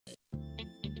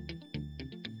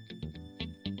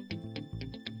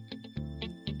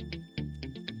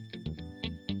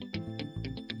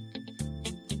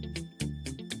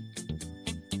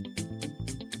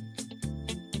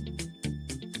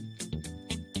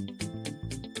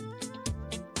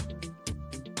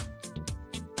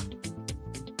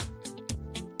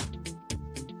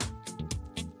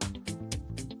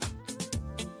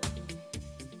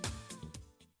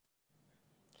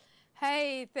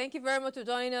Hey, thank you very much for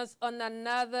joining us on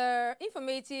another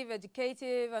informative,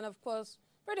 educative, and of course,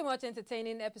 pretty much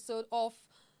entertaining episode of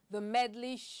the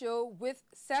Medley Show with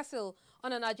Cecil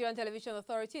on the Nigerian Television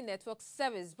Authority Network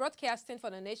Service, broadcasting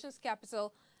from the nation's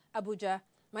capital, Abuja.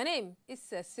 My name is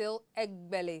Cecil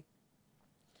Egbele.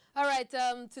 All right,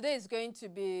 today is going to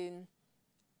be,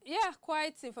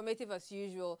 quite informative as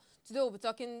usual. Today we'll be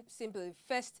talking simply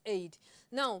first aid.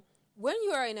 Now, when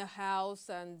you are in a house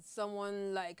and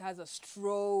someone has a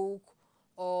stroke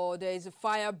or there is a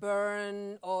fire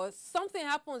burn or something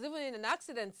happens, even in an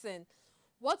accident scene,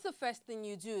 what's the first thing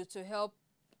you do to help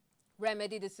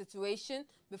remedy the situation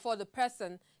before the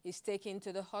person is taken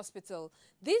to the hospital?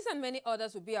 These and many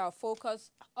others will be our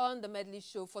focus on the Medley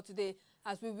Show for today,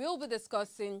 as we will be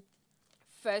discussing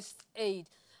first aid.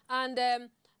 And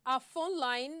our phone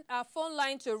line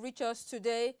to reach us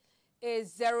today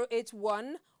is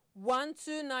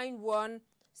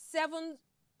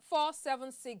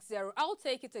 081-1291-74760. I'll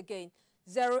take it again.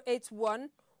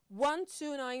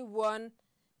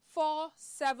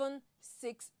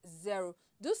 081-1291-4760.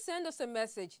 Do send us a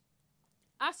message.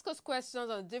 Ask us questions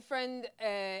on different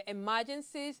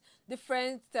emergencies,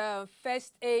 different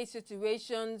first aid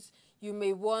situations you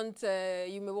may want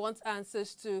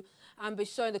answers to. And be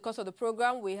sure in the course of the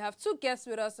program we have two guests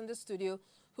with us in the studio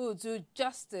who will do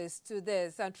justice to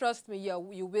this. And trust me,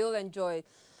 you will enjoy it.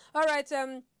 All right,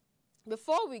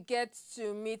 before we get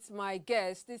to meet my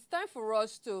guest, it's time for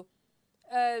us to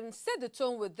set the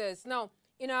tone with this. Now,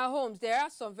 in our homes, there are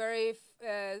some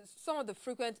some of the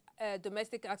frequent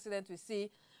domestic accidents we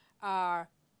see are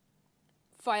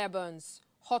fire burns,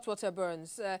 hot water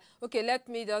burns. Okay, let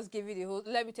me just give you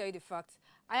let me tell you the facts.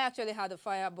 I actually had a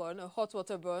fire burn, a hot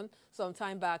water burn, some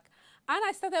time back. And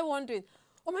I started wondering,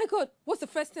 oh my God, what's the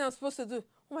first thing I'm supposed to do?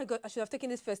 Oh my God, I should have taken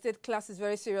this first aid classes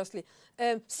very seriously.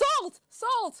 Salt!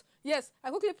 Yes, I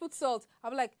quickly put salt.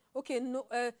 I'm like, okay, no.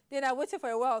 Then I waited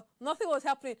for a while. Nothing was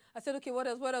happening. I said, okay, what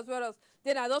else?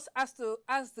 Then I just asked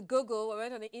the Google. I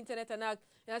went on the internet and asked,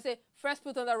 and I said, first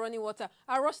put on the running water.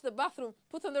 I rushed to the bathroom,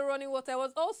 put on the running water. I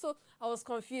was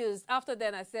confused. After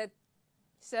then, I said,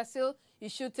 Cecil, you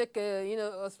should take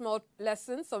a small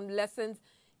lesson, some lessons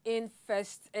in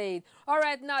first aid. All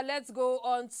right, now let's go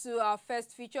on to our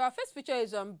first feature. Our first feature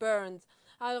is on burns.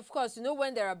 And of course,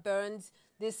 when there are burns,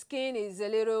 the skin is a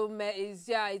little,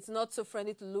 it's not so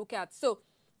friendly to look at. So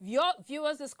your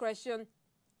viewers' discretion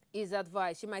is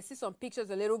advised. You might see some pictures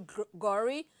a little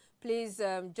gory. Please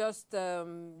just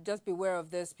beware of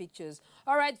those pictures.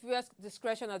 All right, viewers'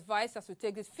 discretion advised as we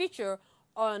take this feature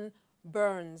on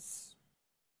burns.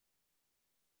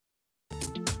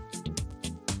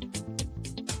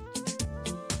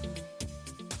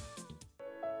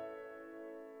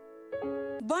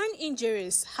 Burn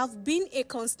injuries have been a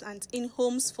constant in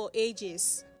homes for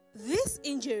ages. These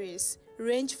injuries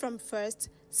range from first,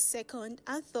 second,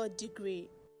 and third degree.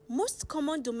 Most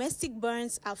common domestic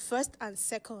burns are first and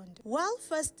second, while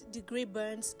first-degree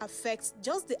burns affect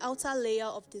just the outer layer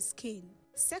of the skin.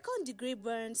 Second-degree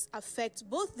burns affect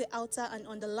both the outer and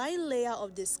underlying layer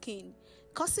of the skin,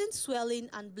 causing swelling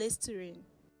and blistering.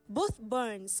 Both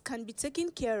burns can be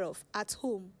taken care of at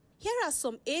home. Here are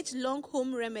some age-long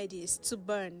home remedies to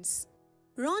burns.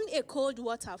 Run a cold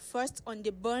water first on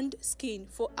the burned skin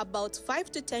for about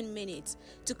 5 to 10 minutes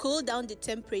to cool down the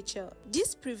temperature.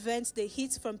 This prevents the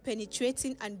heat from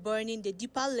penetrating and burning the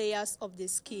deeper layers of the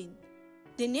skin.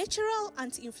 The natural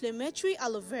anti-inflammatory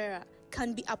aloe vera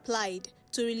can be applied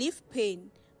to relieve pain,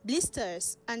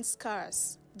 blisters, and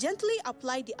scars. Gently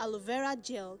apply the aloe vera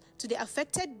gel to the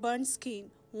affected burned skin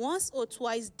once or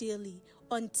twice daily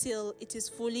until it is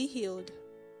fully healed.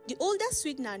 The older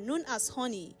sweetener known as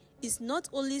honey is not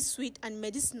only sweet and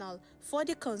medicinal for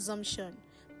the consumption,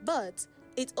 but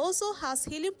it also has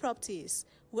healing properties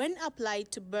when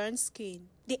applied to burned skin.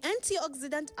 The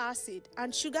antioxidant acid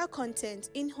and sugar content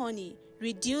in honey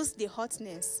reduce the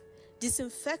hotness,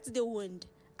 disinfect the wound,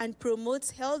 and promotes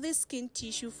healthy skin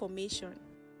tissue formation.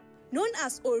 Known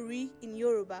as ori in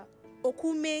Yoruba,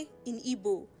 okume in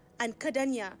Igbo, and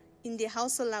kadanya in the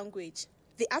Hausa language,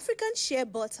 the African shea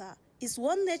butter is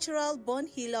one natural burn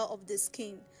healer of the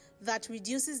skin that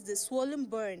reduces the swollen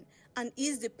burn and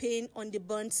ease the pain on the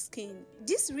burnt skin.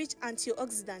 This rich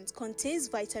antioxidant contains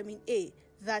vitamin A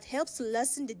that helps to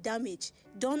lessen the damage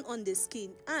done on the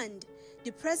skin, and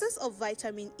the presence of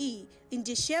vitamin E in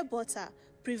the shea butter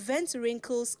prevents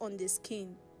wrinkles on the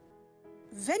skin.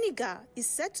 Vinegar is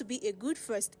said to be a good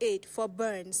first aid for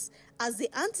burns, as the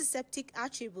antiseptic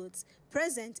attributes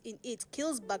present in it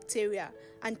kills bacteria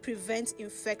and prevents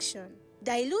infection.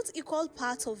 Dilute equal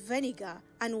parts of vinegar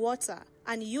and water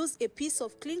and use a piece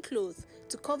of clean cloth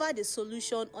to cover the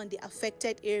solution on the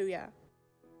affected area.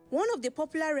 One of the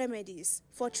popular remedies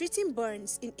for treating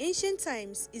burns in ancient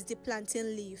times is the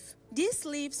plantain leaf. These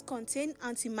leaves contain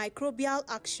antimicrobial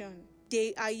action.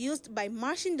 They are used by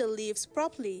mashing the leaves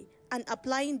properly and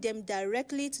applying them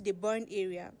directly to the burn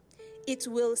area. It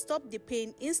will stop the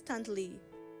pain instantly.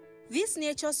 This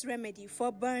nature's remedy for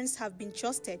burns have been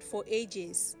trusted for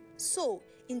ages. So,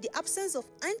 in the absence of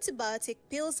antibiotic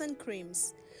pills and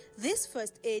creams, this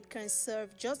first aid can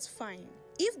serve just fine.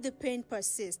 If the pain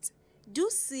persists, do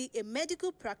see a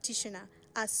medical practitioner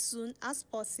as soon as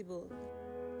possible.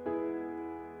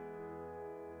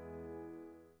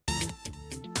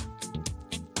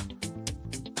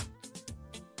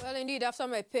 Well, indeed, after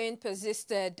my pain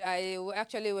persisted, I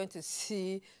actually went to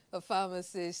see a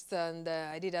pharmacist, and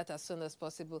I did that as soon as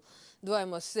possible. Though I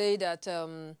must say that,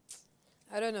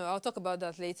 I don't know, I'll talk about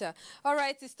that later. All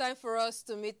right, it's time for us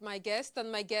to meet my guest,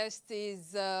 and my guest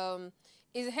is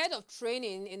head of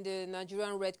training in the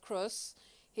Nigerian Red Cross.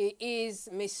 He is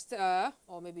Mr.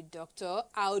 or maybe Dr.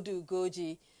 Audu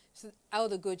Goji. So,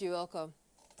 Audu Goji, welcome.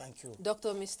 Thank you. Dr.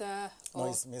 Mr. No,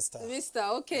 it's Mr.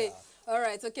 Mr. Okay. Yeah. All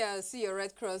right. Okay, I'll see your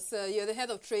Red Cross. You're the head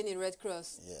of training Red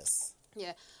Cross. Yes.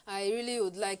 Yeah. I really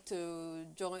would like to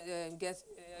join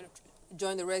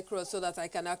the Red Cross so that I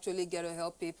can actually get to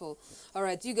help people. All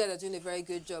right. You guys are doing a very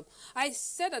good job. I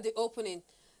said at the opening,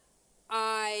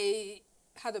 I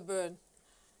had a burn.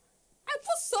 I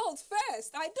put salt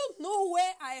first. I don't know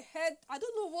where I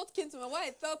don't know what came to my mind. Why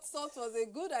I thought salt was a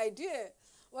good idea.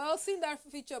 Well, seeing that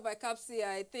feature by Capsi,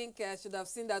 I think I should have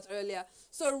seen that earlier.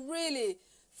 So really,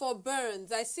 for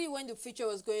burns, I see when the feature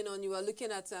was going on, you were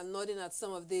looking at and nodding at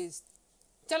some of these.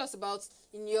 Tell us about,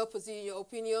 in your position, your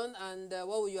opinion, and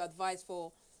what would you advise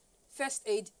for first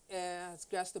aid as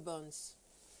regards to burns?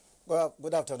 Well,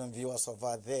 good afternoon, viewers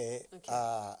over there.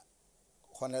 Okay.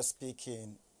 Honestly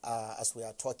speaking, as we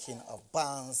are talking of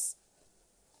burns,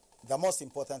 the most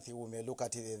important thing we may look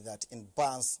at it is that in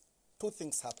burns, two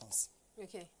things happens.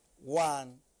 Okay.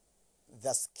 One,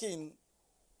 the skin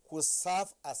will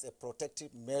serve as a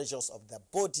protective measures of the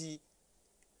body.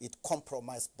 It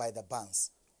compromised by the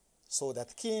burns. So the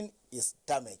skin is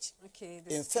damaged. Okay.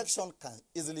 Infection can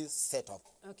easily set up.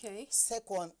 Okay.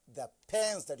 Second, the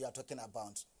pains that you are talking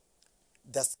about.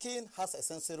 The skin has a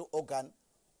sensory organ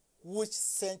which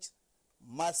sends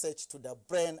message to the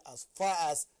brain as far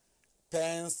as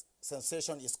pains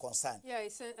sensation is concerned. Yeah,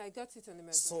 I got it on the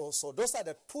memory. So those are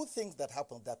the two things that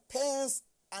happen: the pains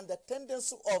and the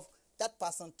tendency of that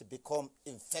person to become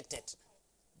infected,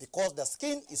 because the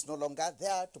skin is no longer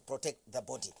there to protect the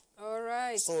body. All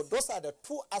right. So those are the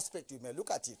two aspects you may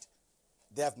look at it.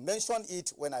 They have mentioned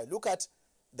it. When I look at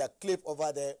the clip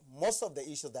over there, most of the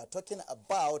issues they are talking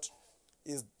about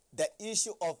is the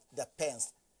issue of the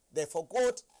pains. They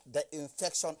forgot the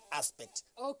infection aspect.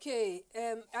 Okay,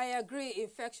 I agree,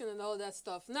 infection and all that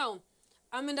stuff. Now,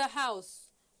 I'm in the house.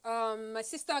 My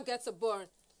sister gets a burn.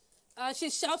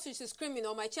 She's shouting, she's screaming,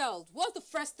 "Oh, my child, what's the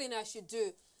first thing I should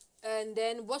do?" And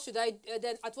then what should I,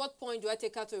 then at what point do I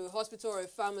take her to a hospital or a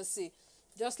pharmacy?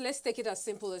 Just let's take it as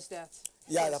simple as that.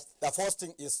 Yeah, the first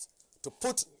thing is to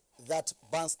put that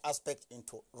burns aspect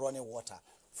into running water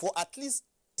for at least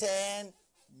 10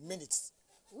 minutes.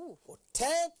 Ooh. For 10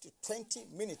 to 20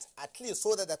 minutes at least,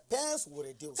 so that the pains will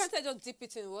reduce. Can't I just dip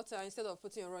it in water instead of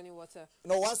putting it in running water?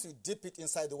 You know, once you dip it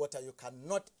inside the water, you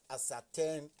cannot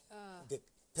ascertain the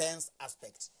pains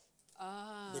aspect.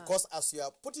 Because as you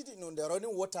are putting it in the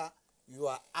running water, you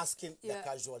are asking the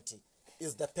casualty,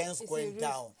 is the pains going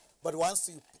down? But once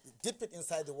you dip it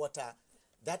inside the water,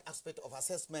 that aspect of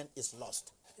assessment is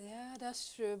lost. Yeah,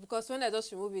 that's true. Because when I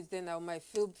just remove it, then I might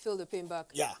feel the pain back.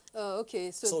 Yeah.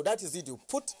 Okay. So that is it. You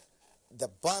put the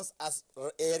burns as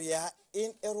area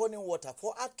in a running water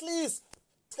for at least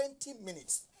 20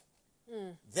 minutes.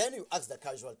 Then you ask the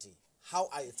casualty, how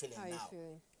are you feeling now?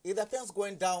 If the pain's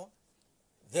going down,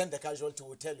 then the casualty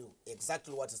will tell you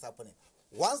exactly what is happening.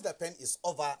 Once the pain is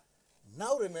over,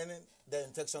 now remaining the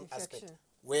infection aspect,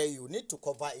 where you need to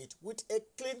cover it with a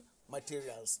clean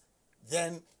materials.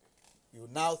 Then you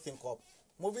now think of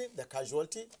moving the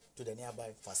casualty to the nearby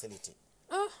facility.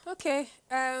 Oh, okay.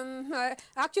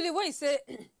 Actually, when you say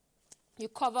you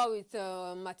cover with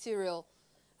material,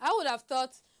 I would have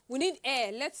thought we need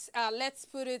air. Let's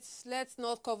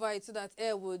not cover it so that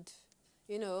air would,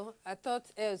 you know. I thought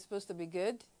air is supposed to be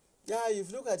good. Yeah,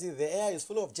 if you look at it, the air is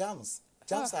full of germs.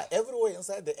 Germs are everywhere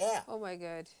inside the air. Oh my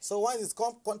God. So once it's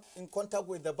in contact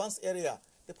with the burns area,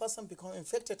 the person becomes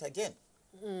infected again.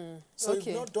 So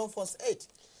okay. You've not done first aid.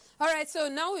 All right, so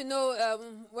now we know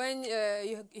when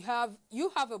you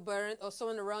have a burn or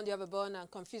someone around you have a burn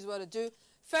and confused what to do.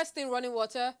 first thing, running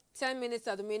water, 10 minutes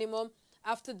at the minimum.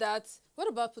 After that, what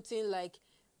about putting like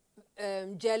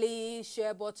jelly,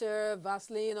 shea butter,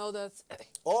 Vaseline, all that?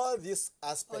 All these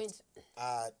aspects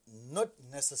are not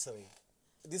necessary.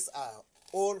 These are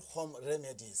all home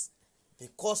remedies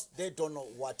because they don't know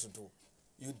what to do.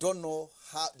 You don't know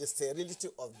how the sterility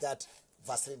of that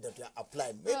Vaseline that you are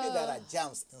applying. Maybe there are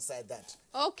germs inside that.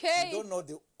 Okay. You don't know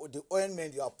the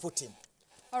ointment you are putting.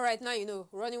 All right, now you know.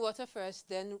 Running water first,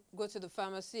 then go to the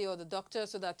pharmacy or the doctor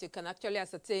so that you can actually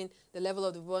ascertain the level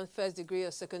of the burn, first degree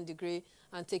or second degree,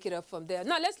 and take it up from there.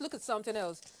 Now, let's look at something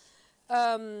else.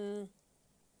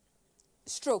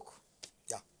 Stroke.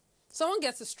 Yeah. Someone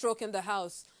gets a stroke in the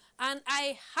house, and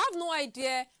I have no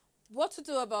idea what to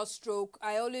do about stroke.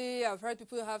 I've heard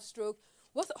people have stroke.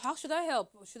 How should I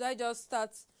help? Should I just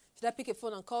should I pick a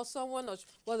phone and call someone, or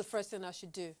what's the first thing I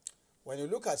should do? When you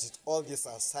look at it, all these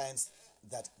are signs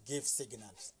that give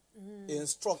signals. In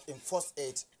stroke, in first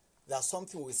aid, there's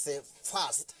something we say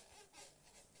FAST.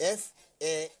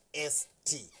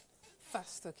 F-A-S-T.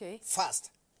 Fast, okay. FAST.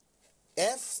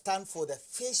 F stands for the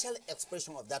facial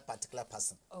expression of that particular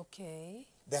person. Okay.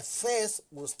 The face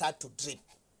will start to drip.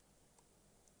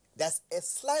 There's a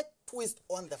slight twist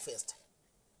on the face.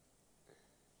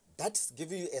 That's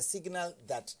giving you a signal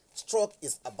that stroke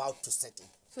is about to set in.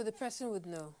 So the person would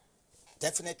know.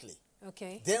 Definitely.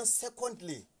 Okay. Then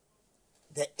secondly,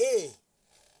 the A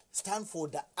stands for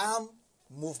the arm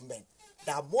movement.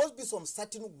 There must be some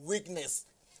certain weakness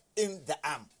in the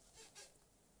arm.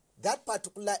 That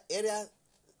particular area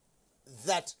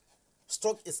that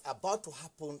stroke is about to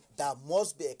happen, there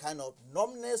must be a kind of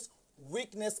numbness,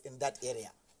 weakness in that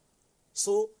area.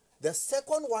 So the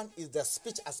second one is the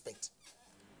speech aspect.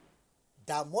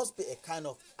 There must be a kind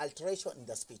of alteration in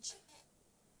the speech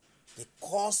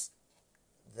because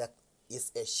there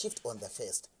is a shift on the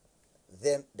face.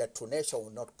 Then the tonation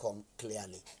will not come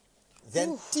clearly.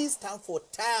 Then T stands for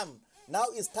time. Now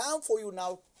it's time for you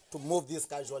now to move this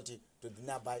casualty to the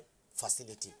nearby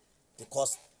facility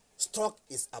because stroke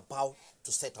is about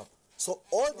to set up. So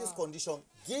all these conditions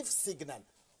give signal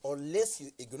unless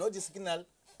you ignore the signal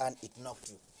and it knocked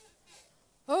you.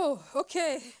 Oh,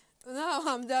 okay. Now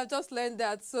I've just learned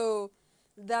that. So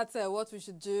that's what we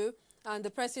should do. And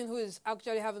the person who is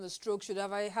actually having a stroke should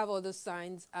have all the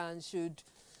signs and should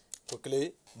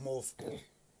quickly move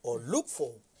or look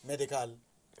for medical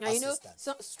assistance. You know,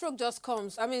 so stroke just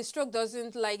comes. I mean, stroke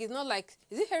doesn't it's not like,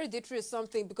 is it hereditary or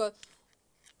something? Because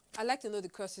I like to know the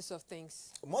causes of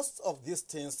things. Most of these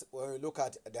things, when we look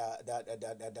at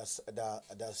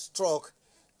the stroke,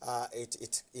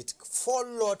 it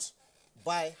followed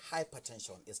by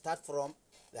hypertension. It starts from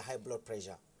the high blood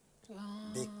pressure.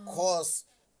 Because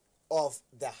of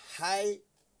the high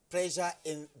pressure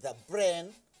in the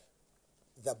brain,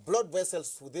 the blood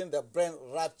vessels within the brain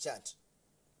ruptured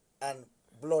and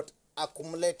blood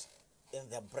accumulate in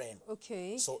the brain.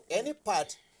 Okay. So any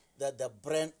part that the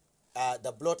brain,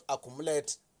 the blood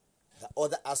accumulates, the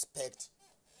other aspect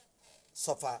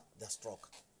suffer the stroke.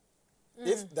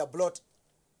 If the blood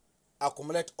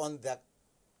accumulates on the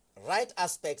right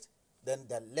aspect, then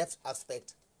the left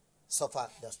aspect suffer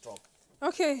the stroke.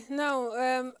 Okay,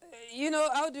 now, you know,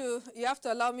 you have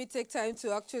to allow me take time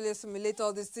to actually assimilate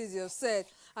all these things you've said.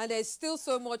 And there's still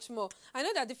so much more. I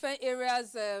know that different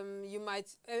areas,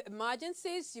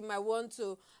 emergencies, you might want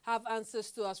to have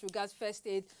answers to as regards first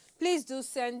aid. Please do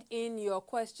send in your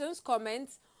questions,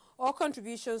 comments, or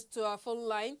contributions to our phone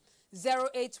line,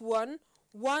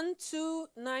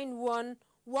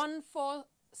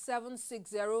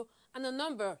 081-1291-14760. And the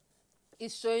number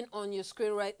is showing on your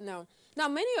screen right now. Now,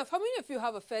 how many of you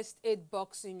have a first aid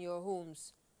box in your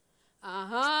homes?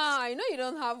 I know you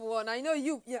don't have one. I know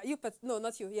you, no,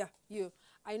 not you, you.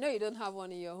 I know you don't have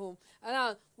one in your home.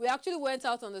 And we actually went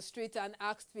out on the street and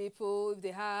asked people if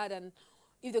they had and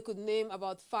if they could name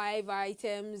about 5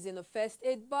 items in a first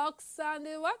aid box. And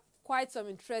there were quite some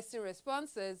interesting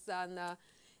responses. And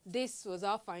this was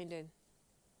our finding.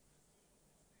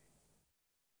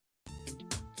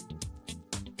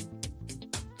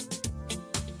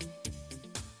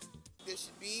 There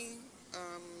should be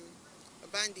a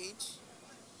bandage.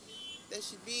 There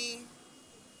should be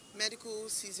medical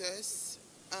scissors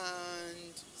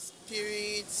and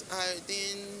spirits,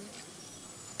 iodine,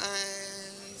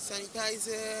 and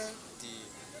sanitizer. The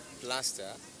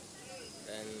plaster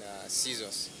and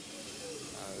scissors,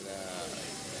 and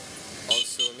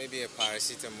also maybe a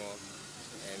paracetamol,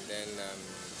 and then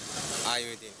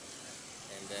iodine,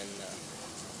 and then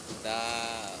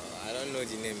I don't know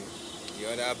the name. The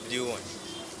other blue one,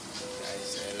 that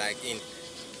is like ink,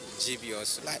 GB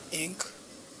also. Like ink,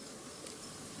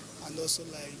 and also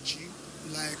like G,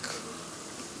 like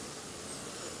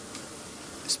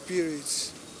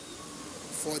spirits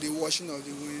for the washing of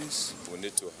the wounds. We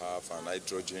need to have an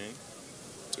hydrogen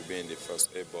to be in the first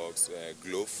aid box,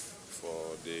 glove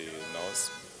for the nurse.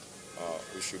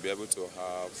 We should be able to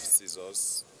have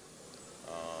scissors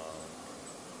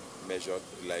measured,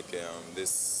 like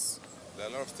this. There are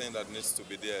a lot of things that needs to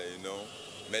be there, you know.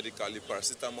 Medically,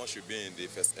 paracetamol should be in the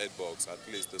first aid box, at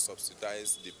least to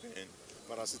subsidize the pain.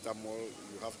 Paracetamol,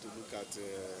 you have to look at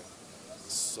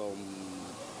some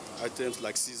items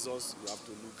like scissors. You have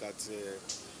to look at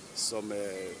some,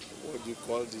 what do you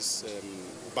call this,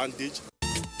 bandage.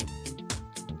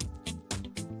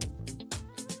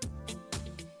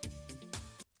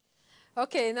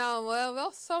 Okay, now,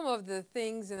 well, some of the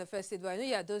things in the first aid box, I know,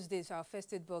 yeah, those days, our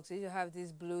first aid box, you have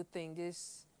this blue thing,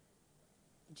 this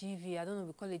GV, I don't know,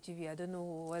 we call it GV, I don't know,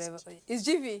 whatever. It's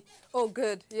GV. Oh,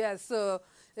 good. Yeah, so,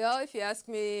 you know, if you ask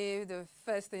me the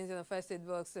first things in the first aid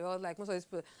box, they're all like, most of these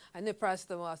people, I know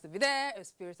paracetamol has to be there, a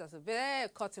spirit has to be there, a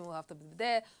cotton will have to be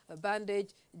there, a bandage,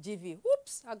 GV.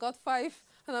 Whoops, I got 5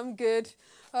 and I'm good.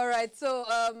 All right, so,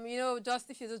 you know, just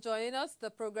if you're just joining us,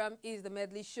 the program is the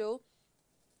Medley Show.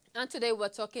 And today we're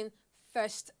talking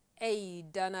first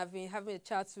aid, and I've been having a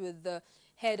chat with the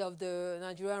head of the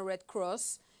Nigerian Red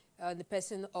Cross, the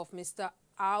person of Mr.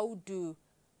 Audu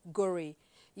Gori.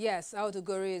 Yes, Audu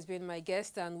Gori has been my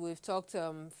guest, and we've talked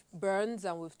burns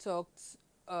and we've talked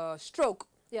stroke.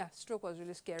 Yeah, stroke was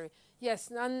really scary. Yes,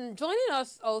 and joining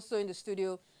us also in the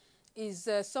studio is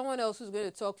someone else who's going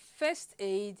to talk first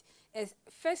aid,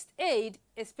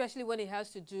 especially when it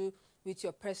has to do with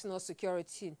your personal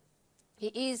security.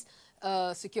 He is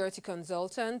a security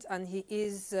consultant, and he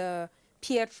is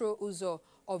Pietro Uzo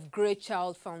of Great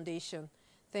Child Foundation.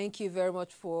 Thank you very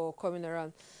much for coming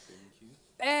around.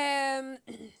 Thank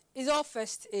you. It's all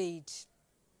first aid.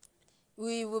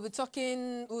 We will be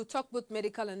talking, we'll talk about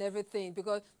medical and everything,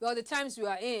 because well, the times we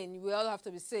are in, we all have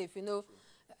to be safe, you know.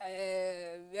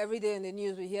 Every day in the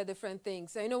news we hear different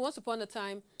things. And, you know, once upon a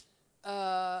time,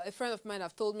 a friend of mine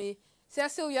have told me,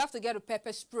 Cecil, you have to get a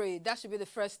pepper spray. That should be the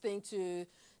first thing to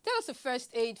tell us the first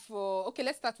aid for, okay,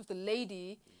 let's start with the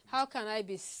lady. How can I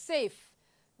be safe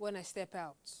when I step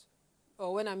out?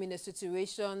 Or when I'm in a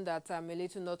situation that I'm a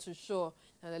little not too sure,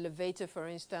 an elevator, for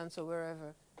instance, or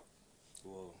wherever.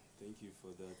 Well, thank you for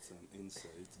that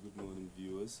insight. Good morning,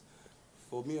 viewers.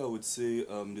 For me, I would say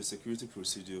the security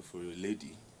procedure for a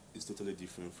lady is totally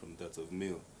different from that of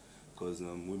male, because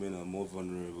women are more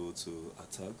vulnerable to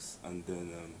attacks, and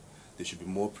then they should be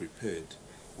more prepared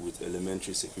with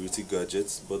elementary security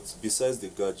gadgets. But besides the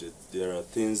gadget, there are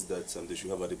things that they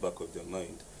should have at the back of their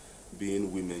mind.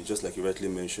 Being women, just like you rightly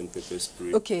mentioned, pepper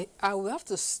spray. Okay, I will have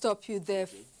to stop you there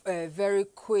very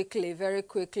quickly,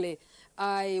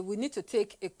 we need to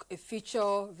take a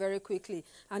feature very quickly.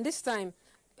 And this time,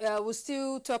 we'll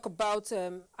still talk about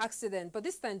accident, but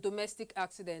this time domestic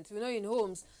accident. You know, in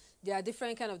homes, there are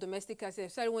different kind of domestic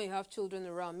accidents. Especially when you have children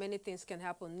around, many things can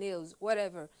happen, nails,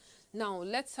 whatever. Now,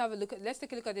 let's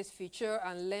take a look at this feature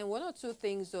and learn 1 or 2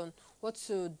 things on what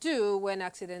to do when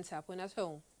accidents happen at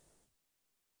home.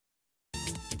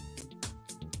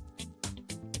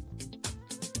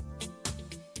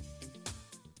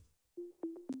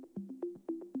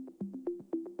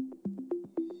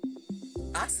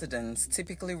 Accidents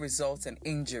typically result in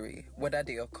injury, whether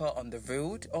they occur on the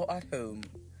road or at home.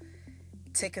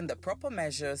 Taking the proper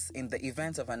measures in the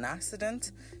event of an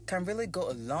accident can really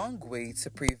go a long way to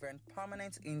prevent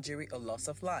permanent injury or loss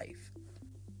of life.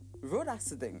 Road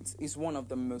accident is one of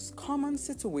the most common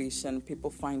situations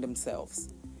people find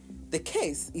themselves. The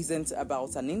case isn't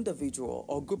about an individual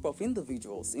or group of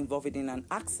individuals involved in an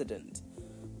accident,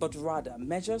 but rather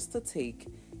measures to take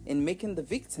in making the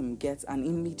victim get an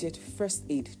immediate first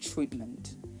aid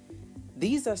treatment.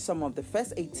 These are some of the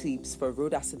first aid tips for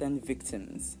road accident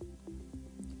victims.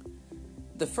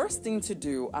 The first thing to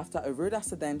do after a road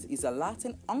accident is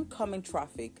alerting oncoming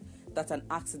traffic that an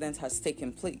accident has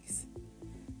taken place.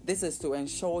 This is to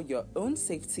ensure your own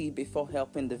safety before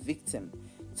helping the victim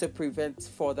to prevent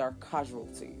further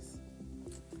casualties.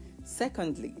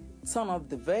 Secondly, turn off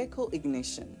the vehicle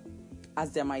ignition,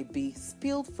 as there might be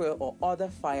spilled fuel or other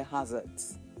fire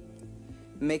hazards.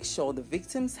 Make sure the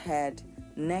victim's head,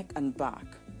 neck and back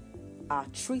are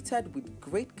treated with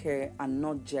great care and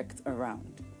not jerked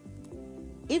around.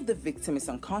 If the victim is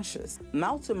unconscious,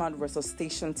 mouth-to-mouth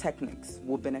resuscitation techniques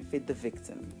will benefit the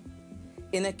victim.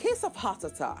 In a case of heart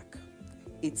attack,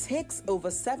 it takes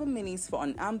over 7 minutes for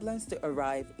an ambulance to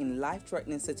arrive in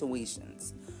life-threatening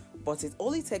situations, but it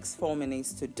only takes 4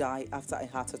 minutes to die after a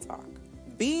heart attack.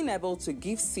 Being able to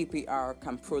give CPR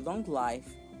can prolong life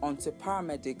until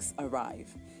paramedics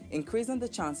arrive, increasing the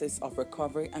chances of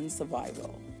recovery and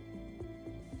survival.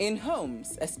 In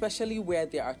homes, especially where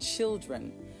there are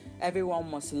children, everyone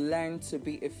must learn to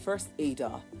be a first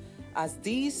aider, as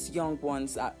these young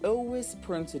ones are always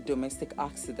prone to domestic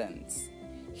accidents.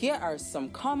 Here are some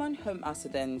common home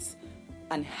accidents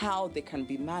and how they can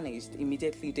be managed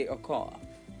immediately they occur.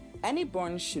 Any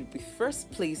burn should be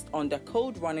first placed under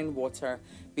cold running water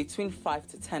between 5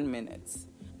 to 10 minutes.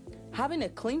 Having a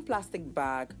clean plastic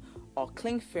bag or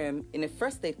cling film in a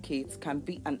first aid kit can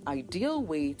be an ideal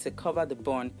way to cover the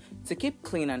burn to keep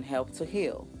clean and help to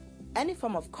heal. Any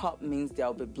form of cut means there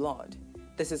will be blood.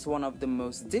 This is one of the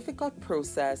most difficult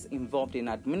processes involved in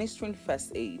administering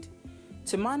first aid.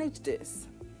 To manage this,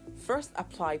 first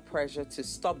apply pressure to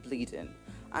stop bleeding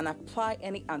and apply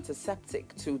any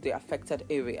antiseptic to the affected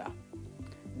area.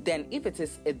 Then, if it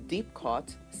is a deep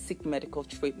cut, seek medical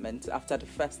treatment after the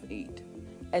first aid.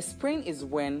 A sprain is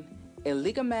when a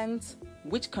ligament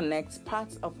which connects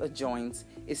parts of a joint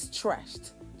is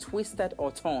stretched, twisted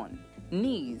or torn.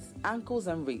 Knees, ankles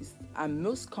and wrists are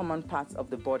most common parts of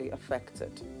the body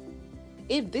affected.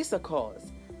 If this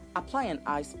occurs, apply an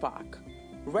ice pack,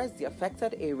 rest the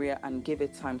affected area and give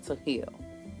it time to heal.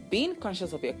 Being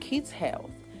conscious of your kid's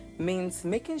health means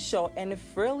making sure any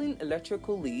failing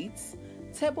electrical leads,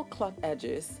 tablecloth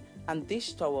edges, and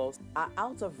dish towels are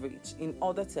out of reach in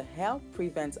order to help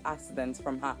prevent accidents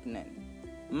from happening.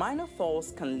 Minor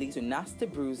falls can lead to nasty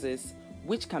bruises,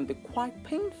 which can be quite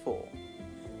painful.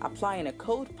 Applying a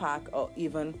cold pack or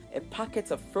even a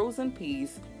packet of frozen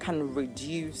peas can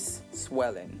reduce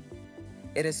swelling.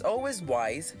 It is always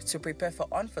wise to prepare for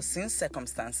unforeseen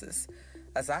circumstances,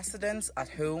 as accidents at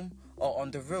home or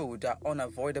on the road are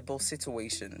unavoidable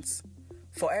situations.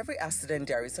 For every accident,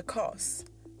 there is a cause,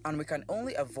 and we can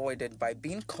only avoid it by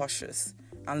being cautious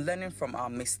and learning from our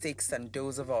mistakes and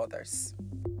those of others.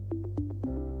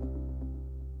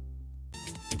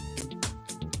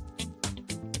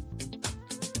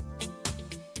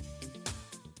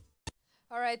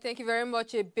 All right, thank you very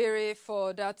much, Ebere,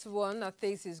 for that one. I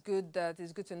think it's good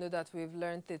to know that we've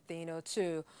learned a thing or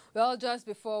two. Well, just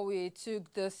before we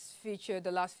took this feature,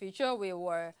 the last feature, we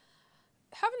were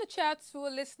having a chat. We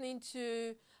were listening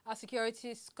to our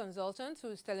security consultant who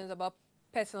was telling us about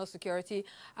personal security.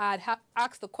 I had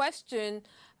asked the question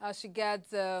as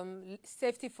regards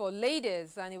safety for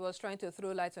ladies, and he was trying to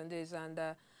throw light on this, and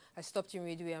I stopped you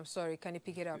midway. I'm sorry. Can you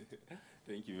pick it up?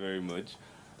 Thank you very much.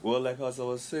 Well, like as I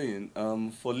was saying,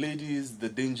 for ladies, the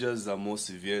dangers are more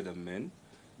severe than men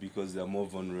because they are more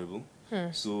vulnerable.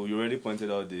 So you already pointed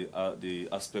out the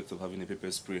aspect of having a pepper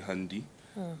spray handy.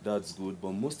 That's good,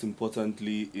 but most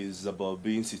importantly is about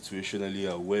being situationally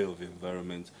aware of the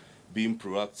environment, being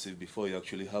proactive before it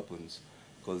actually happens,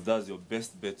 because that's your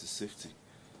best bet to safety.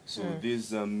 So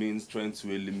this means trying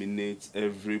to eliminate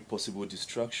every possible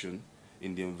distraction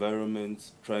in the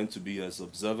environment, trying to be as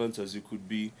observant as you could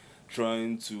be,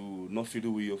 trying to not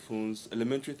fiddle with your phones,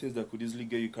 elementary things that could easily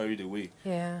get you carried away.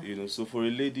 Yeah. You know, so for a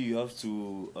lady, you have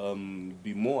to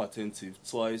be more attentive,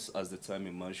 twice as the time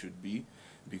a man should be,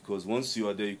 because once you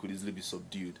are there, you could easily be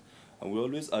subdued. And we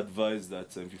always advise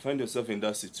that if you find yourself in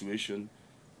that situation,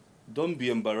 don't be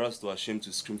embarrassed or ashamed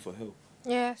to scream for help.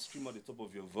 Yes. Scream at the top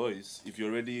of your voice if you're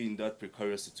already in that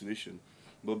precarious situation.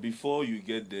 But before you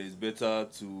get there, it's better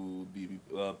to be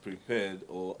prepared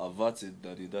or averted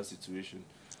than in that situation.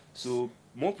 So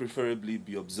more preferably,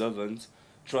 be observant.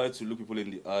 Try to look people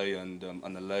in the eye and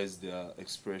analyze their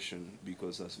expression,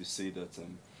 because as we say that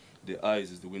the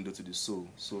eyes is the window to the soul.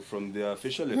 So from their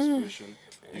facial expression,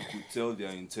 you could tell their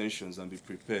intentions and be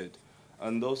prepared.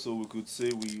 And also we could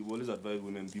say we always advise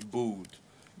women, be bold,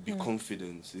 be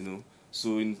confident, you know.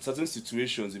 So in certain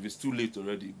situations, if it's too late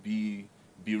already,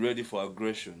 be ready for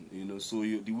aggression, you know. So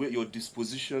the way your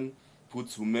disposition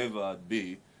puts whomever at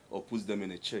bay or puts them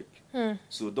in a check.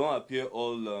 So don't appear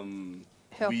all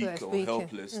weak or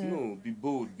helpless. No, be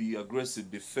bold, be aggressive,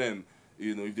 be firm.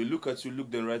 You know, if they look at you,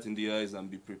 look them right in the eyes and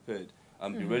be prepared.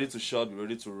 And be ready to shout, be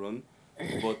ready to run.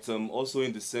 But also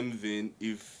in the same vein,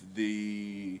 if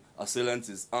the assailant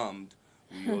is armed,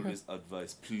 we always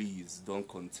advise, please don't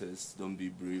contest, don't be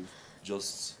brave.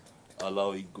 Just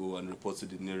allow it go and report to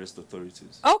the nearest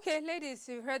authorities. Okay, ladies,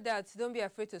 you've heard that. Don't be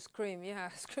afraid to scream. Yeah,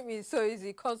 screaming is so easy.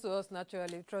 It comes to us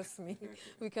naturally. Trust me.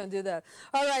 We can do that.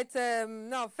 All right.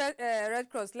 Now, Red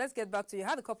Cross, let's get back to you. I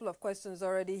had a couple of questions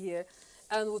already here,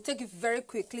 and we'll take it very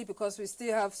quickly because we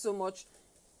still have so much.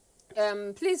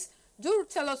 Please do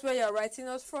tell us where you're writing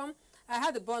us from. I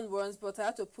had a burn once, but I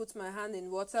had to put my hand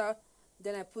in water.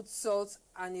 Then I put salt,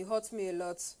 and it hurt me a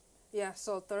lot. Yeah,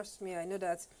 salt hurts me. I know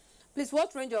that. Please,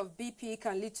 what range of BP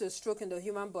can lead to a stroke in the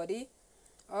human body?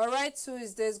 All right, so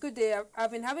there's good day.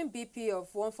 I've been having BP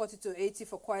of 140 to 80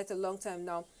 for quite a long time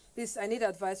now. Please, I need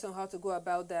advice on how to go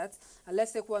about that. And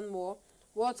let's take one more.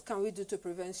 What can we do to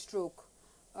prevent stroke?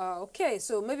 Okay,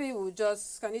 so maybe we'll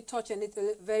just, can you touch on it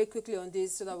very quickly on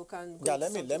this so that we can go? Yeah,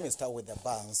 let me start with the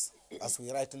burns. As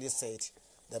we rightly said,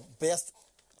 the best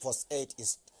first aid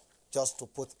is just to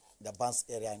put the burns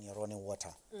area in your running water.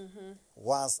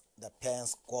 Once the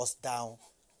pains goes down,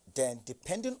 then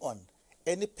depending on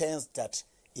any pains that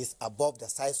is above the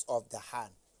size of the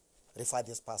hand, refer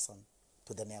this person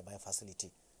to the nearby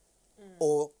facility.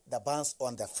 Or the burns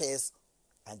on the face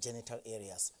and genital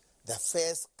areas. The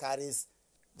face carries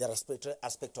the respiratory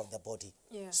aspect of the body.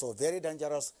 So very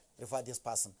dangerous, refer this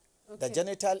person. The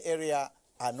genital area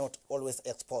are not always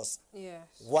exposed.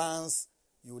 Once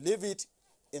you leave it,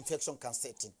 infection can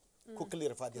set in. Quickly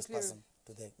refer this person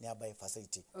to the nearby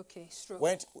facility. Stroke.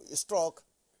 When stroke,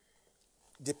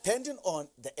 depending on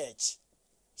the age,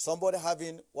 somebody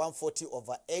having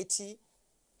 140/80,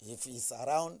 if it's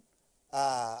around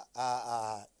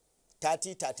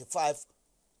 30, 35,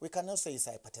 we cannot say it's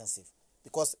hypertensive,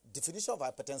 because definition of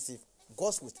hypertensive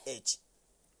goes with age.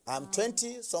 I'm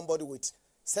 20, somebody with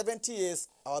 70 years,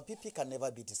 our BP can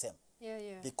never be the same.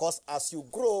 Because as you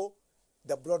grow,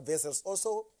 the blood vessels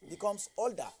also becomes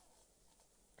older.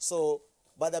 So,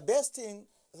 but the best thing,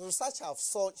 research have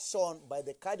shown by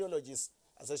the Cardiologists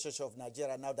Association of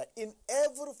Nigeria now that in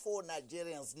every 4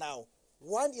 Nigerians now,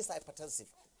 1 is hypertensive.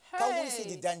 Can we see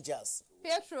the dangers?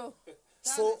 Pietro,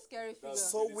 that's so, a scary figure.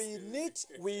 So we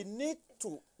need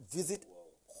to visit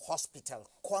hospital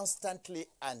constantly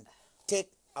and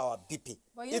take our BP.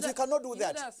 If you cannot do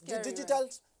that, the digital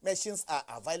machines are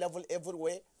available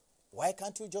everywhere. Why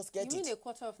can't you just get it? You mean a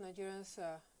quarter of Nigerians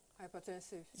are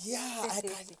hypertensive? Yeah,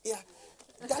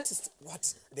 that is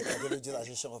what the Cardiologists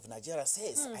Association of Nigeria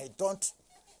says. I don't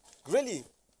really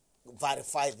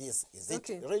verify this. Is it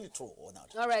really true or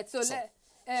not? All right, so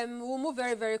we'll move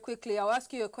very, very quickly. I'll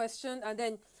ask you a question, and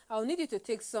then I'll need you to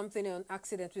take something on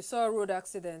accidents. We saw road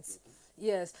accidents.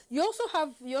 Yes. You also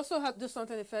have do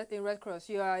something in Red Cross.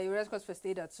 You are a Red Cross first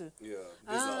aider too. Yeah,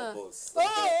 this is our boss.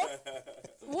 Oh,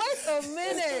 wait a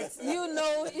minute. You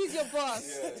know, he's your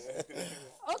boss.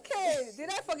 Okay, did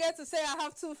I forget to say I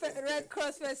have 2 Red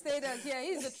Cross first aiders here?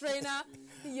 He's a trainer.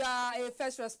 You are a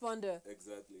first responder.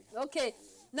 Exactly. Okay.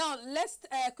 Now, let's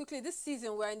quickly, this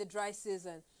season, we're in the dry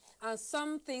season. And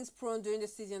some things prone during the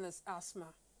season is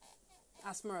asthma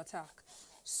attack.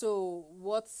 So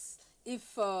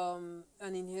if an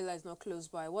inhaler is not close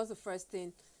by, what's the first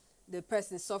thing the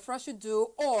person sufferer should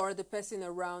do or the person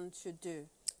around should do?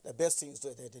 The best thing is to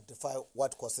identify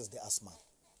what causes the asthma,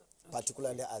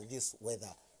 particularly at this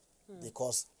weather,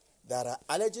 because there are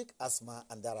allergic asthma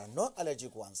and there are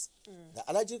non-allergic ones. The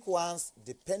allergic ones,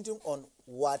 depending on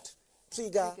what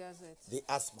triggers the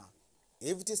asthma.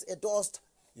 If it is a dust,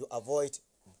 you avoid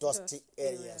dusty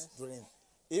areas during.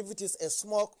 If it is a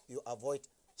smoke, you avoid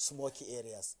smoky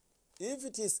areas. If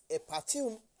it is a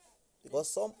perfume, because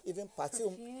some even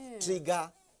perfume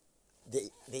trigger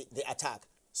the attack.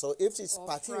 So if it's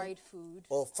perfume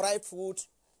fried food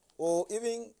or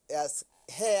even as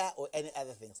hair or any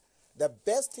other things, the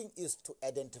best thing is to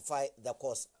identify the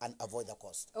cause and avoid the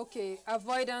cause. Okay,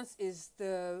 avoidance is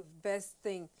the best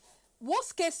thing.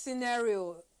 Worst case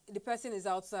scenario, the person is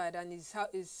outside and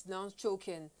is now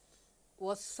choking.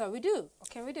 What shall we do? What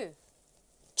can we do?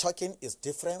 Choking is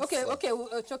different.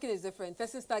 Choking is different.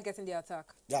 Person start getting the attack.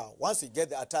 Yeah, once you get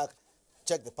the attack,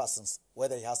 check the person's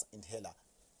whether he has inhaler.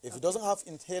 If he doesn't have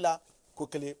inhaler,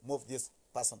 quickly move this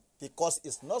person, because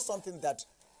it's not something that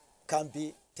can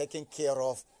be taken care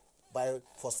of by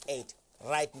first aid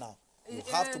right now. You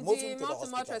have to move him to the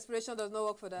hospital. Mouth-to-mouth respiration does not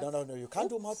work for that. No. You can't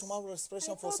do mouth-to-mouth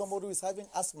respiration for somebody who is having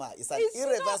asthma. It's an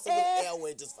irreversible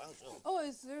airway dysfunction. Oh,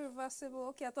 it's irreversible.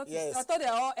 Okay, I thought they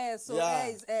are all air, so air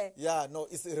is air. Yeah, no,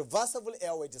 it's a reversible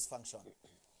airway dysfunction.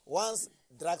 Once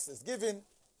drugs is given,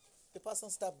 the person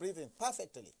starts breathing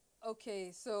perfectly.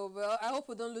 Okay, so I hope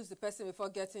we don't lose the person before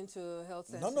getting to health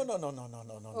center.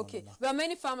 No. Okay, there are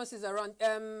many pharmacies around.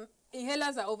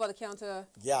 Inhalers are over the counter.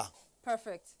 Yeah.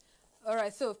 Perfect. All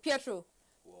right, so Pietro,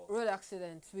 road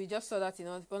accident. We just saw that in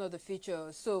one of the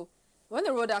features. So when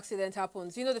a road accident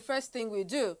happens, the first thing we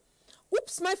do,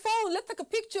 oops, my phone, let's take a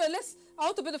picture. I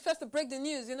want to be the first to break the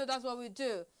news. That's what we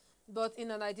do. But in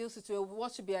an ideal situation,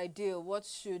 what should be ideal? What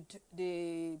should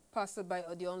the passerby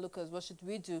or the onlookers, what should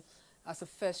we do as a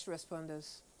first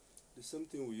responders? The same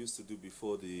thing we used to do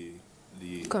before the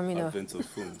advent of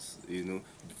phones.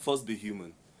 First be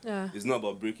human. Yeah. It's not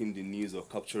about breaking the news or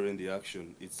capturing the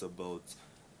action. It's about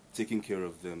taking care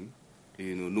of them.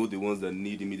 Know the ones that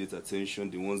need immediate attention,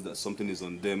 the ones that something is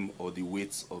on them or the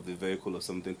weight of the vehicle or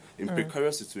something. In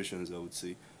precarious situations, I would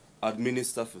say,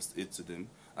 administer first aid to them.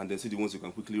 and then see the ones you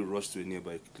can quickly rush to a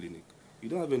nearby clinic. You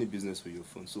don't have any business with your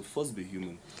phone, so first be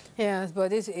human. Yes,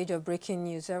 but this is the age of breaking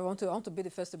news. I want to be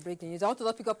the first to break the news. I want to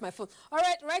not pick up my phone. All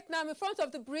right, right now I'm in front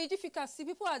of the bridge. If you can see,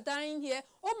 people are dying here.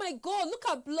 Oh my God, look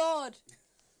at blood.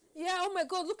 Yeah, oh my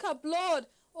God, look at blood.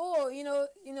 Oh, you know,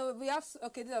 we have,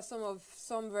 okay, these are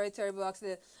some very terrible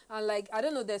accidents. And like, I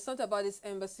don't know, there's something about this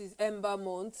Ember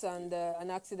months and an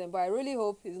accident, but I really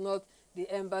hope it's not the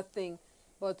Ember thing.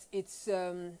 But it's,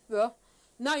 well,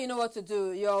 now you know what to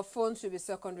do. Your phone should be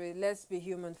secondary. Let's be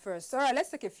human first. All right, let's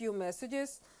take a few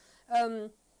messages.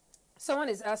 Someone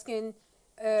is asking,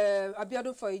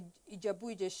 Abiodun for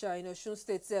Ijebu Ijesha in Osun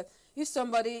State, if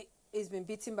somebody is been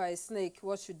bitten by a snake,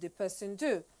 what should the person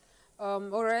do?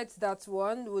 All right, that's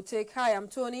one. We'll take, hi, I'm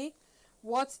Tony.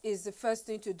 What is the first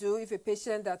thing to do if a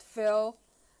patient that fell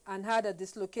and had a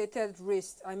dislocated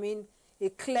wrist, I mean, a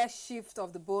clear shift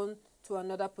of the bone to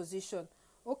another position?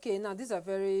 Okay, now these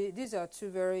are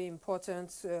two very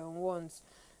important ones.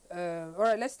 All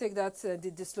right, let's take that,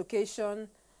 the dislocation.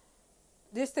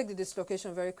 Let's take the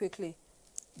dislocation very quickly.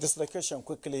 Dislocation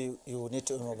quickly, you need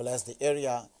to immobilize the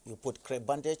area. You put crepe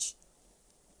bandage.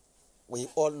 We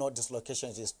all know dislocation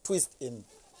is twist in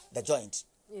the joint.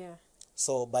 Yeah.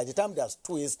 So by the time there's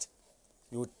twist,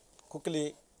 you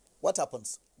quickly, what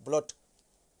happens? Blood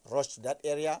rush to that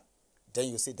area. Then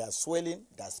you see there's swelling,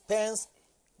 there's pains,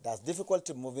 there's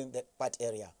difficulty moving the part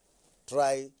area.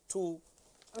 Try to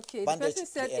okay, bandage the person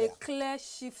said the area. a clear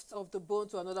shift of the bone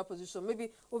to another position. Maybe,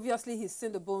 obviously, he's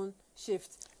seen the bone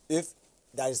shift. If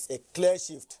there is a clear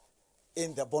shift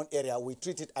in the bone area, we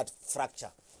treat it as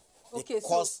fracture. Okay,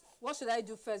 so what should I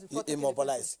do first before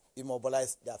immobilize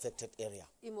the affected area?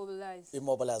 Immobilize.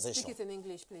 Immobilization. Speak it in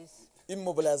English, please.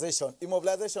 Immobilization.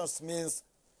 Immobilization means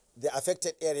the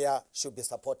affected area should be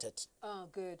supported. Oh,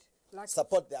 good. Like,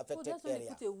 support the affected that's when area.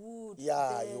 you put a wood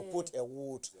yeah, there. you put a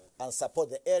wood and support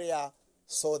the area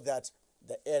so that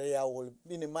the area will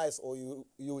minimize or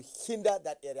you hinder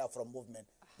that area from movement,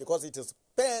 because it is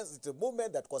pains, it's the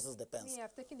movement that causes the pains.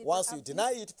 Once you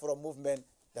deny it from movement,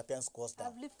 the pains goes down.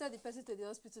 I've lifted the person to the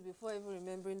hospital before even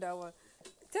remembering that one.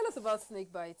 Tell us about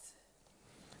snake bites.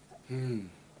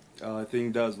 I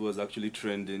think that was actually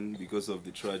trending because of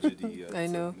the tragedy. I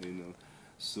know.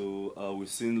 So we've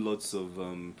seen lots of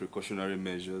precautionary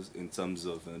measures in terms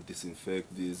of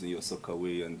disinfect this in your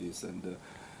sockaway and this, and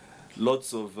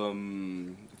lots of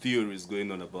theories going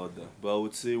on about that. But I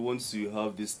would say once you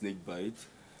have this snake bite,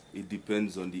 it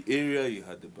depends on the area you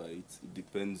had the bite. It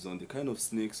depends on the kind of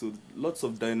snake. So lots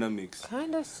of dynamics.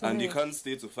 Kind of snake. And you can't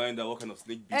stay to find out what kind of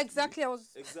snake bit exactly. you.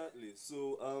 Exactly.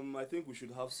 So I think we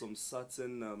should have some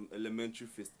certain elementary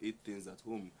first aid things at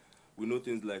home. We know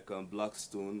things like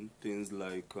Blackstone, things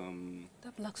like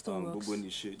that Blackstone works.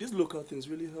 These local things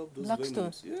really help those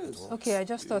Blackstone. venues. Yes. Okay, I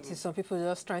just thought it's some people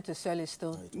just trying to sell a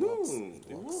stone. No,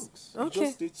 it works. Okay. You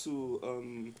just need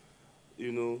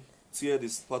to, tear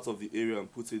this part of the area and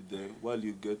put it there while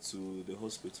you get to the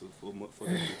hospital for the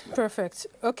treatment. Perfect.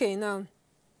 Okay, now,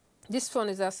 this one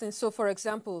is asking, so for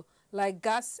example, like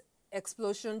gas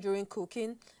explosion during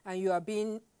cooking and you are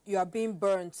being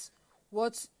burnt,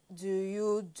 what do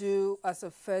you do as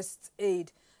a first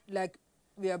aid? Like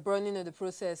we are burning in the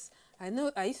process. I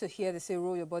know I used to hear they say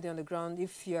roll your body on the ground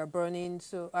if you are burning.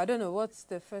 So I don't know, what's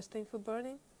the first thing for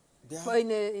burning? Yeah.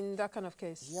 In that kind of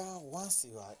case? Yeah, once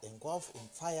you are engulfed in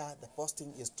fire, the first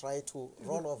thing is try to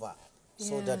roll over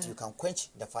so that you can quench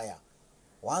the fire.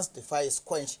 Once the fire is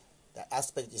quenched, the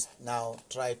aspect is now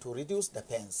try to reduce the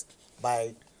pains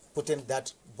by putting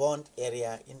that burned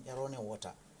area in running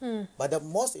water. But the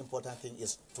most important thing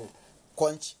is to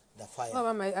quench the fire. Oh,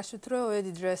 Mama, I should throw away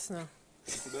the dress now.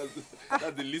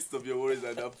 That's the list of your worries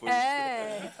at that point.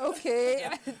 Okay.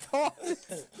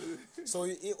 So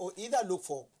you either look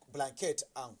for blanket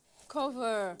and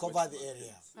cover the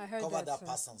area. I heard cover that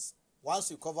person. Once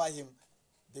you cover him,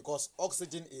 because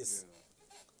oxygen is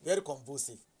very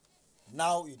convulsive.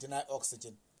 Now you deny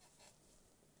oxygen.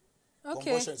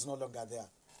 Okay. Combustion is no longer there.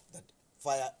 The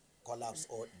fire collapses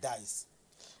or dies.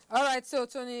 All right, so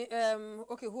Tony,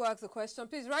 okay, who asked the question?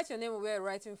 Please write your name and where you're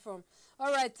writing from.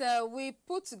 All right, we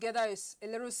put together a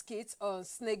little skit on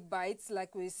snake bites.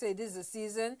 Like we say, this is the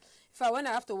season. When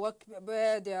I have to walk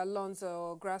where there are lawns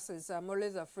or grasses, I'm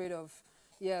always afraid of,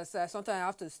 sometimes I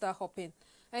have to start hopping.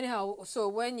 Anyhow, so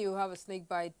when you have a snake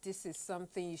bite, this is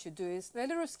something you should do. It's a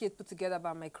little skit put together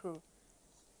by my crew.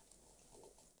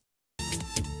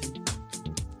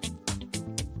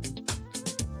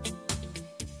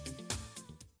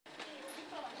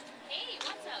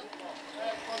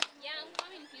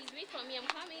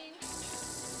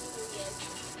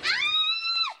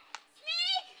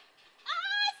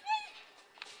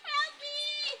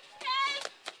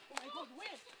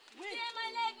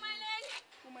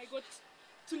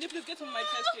 Medley, please get on my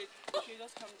chest straight. Okay,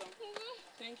 just calm down.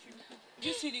 Thank you. Did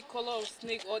you see the color of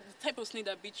snake or the type of snake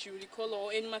that bit you? The color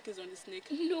or any markings on the snake?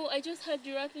 No, I just heard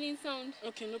the rattling sound.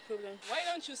 Okay, no problem. Why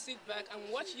don't you sit back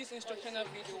and watch this instructional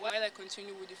video while I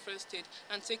continue with the first aid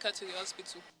and take her to the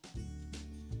hospital?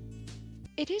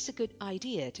 It is a good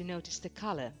idea to notice the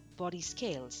color, body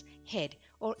scales, head,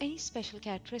 or any special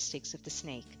characteristics of the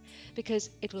snake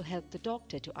because it will help the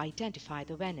doctor to identify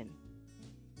the venom.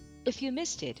 If you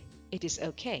missed it, it is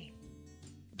okay.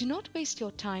 Do not waste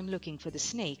your time looking for the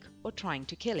snake or trying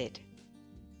to kill it.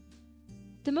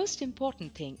 The most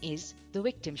important thing is the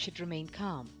victim should remain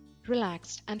calm,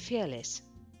 relaxed and fearless.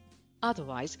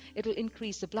 Otherwise, it will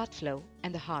increase the blood flow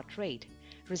and the heart rate,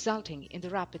 resulting in the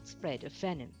rapid spread of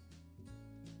venom.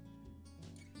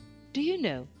 Do you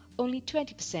know only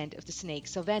 20% of the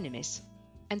snakes are venomous,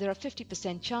 and there are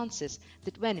 50% chances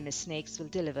that venomous snakes will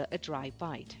deliver a dry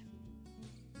bite.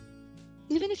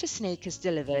 Even if a snake has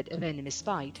delivered a venomous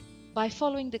bite, by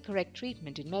following the correct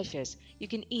treatment and measures, you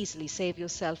can easily save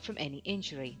yourself from any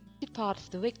injury. The part of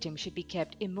the victim should be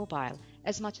kept immobile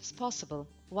as much as possible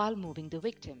while moving the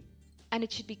victim, and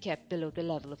it should be kept below the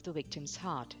level of the victim's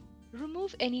heart.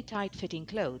 Remove any tight-fitting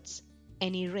clothes,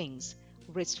 any rings,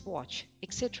 wristwatch,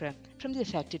 etc. from the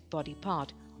affected body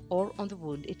part or on the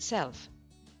wound itself.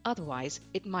 Otherwise,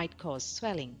 it might cause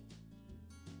swelling.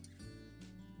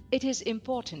 It is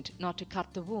important not to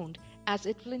cut the wound as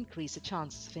it will increase the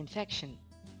chances of infection.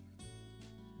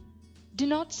 Do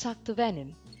not suck the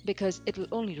venom because it will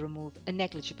only remove a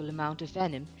negligible amount of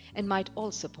venom and might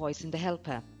also poison the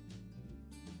helper.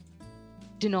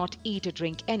 Do not eat or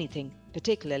drink anything,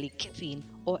 particularly caffeine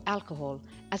or alcohol,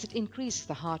 as it increases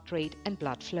the heart rate and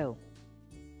blood flow.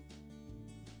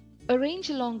 Arrange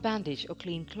a long bandage or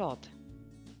clean cloth.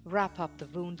 Wrap up the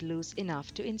wound loose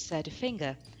enough to insert a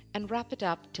finger and wrap it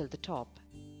up till the top.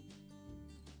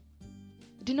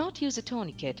 Do not use a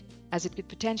tourniquet as it could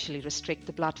potentially restrict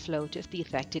the blood flow to the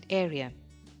affected area.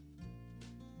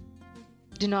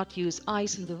 Do not use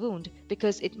ice on the wound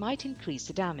because it might increase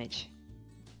the damage.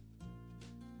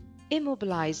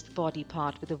 Immobilize the body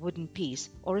part with a wooden piece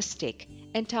or a stick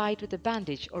and tie it with a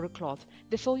bandage or a cloth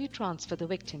before you transfer the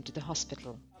victim to the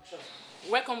hospital.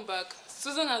 Welcome back.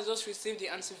 Susan has just received the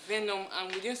antivenom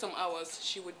and within some hours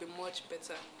she would be much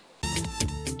better.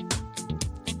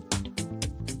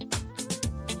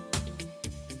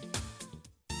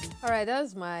 Alright,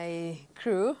 that's my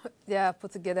crew. They have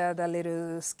put together the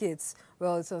little skits.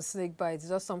 Well, it's on snake bite. It's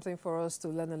just something for us to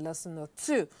learn a lesson or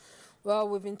two. Well,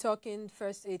 we've been talking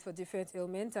first aid for different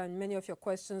ailments, and many of your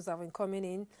questions have been coming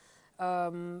in.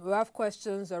 We have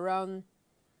questions around,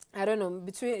 I don't know,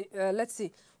 between, let's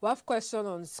see. We have question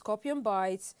on scorpion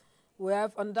bites. We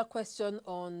have another question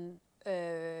on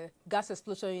gas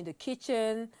explosion in the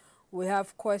kitchen. We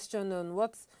have question on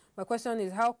my question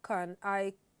is how can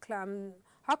I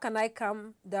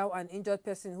calm down an injured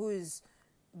person who is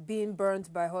being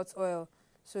burnt by hot oil?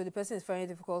 So the person is finding it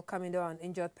difficult calming down an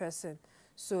injured person.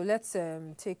 So let's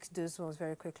take those ones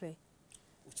very quickly.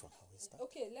 Which one?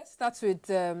 Okay, let's start with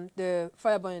the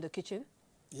fire burn in the kitchen.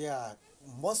 Yeah,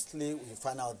 mostly we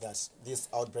find out that this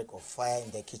outbreak of fire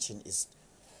in the kitchen is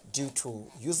due to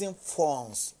using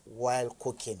phones while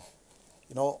cooking.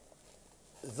 You know,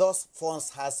 those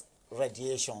phones has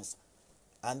radiations,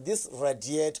 and this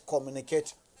radiate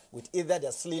communicate with either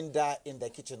the cylinder in the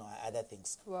kitchen or other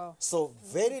things. Wow. So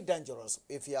very dangerous.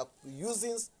 If you are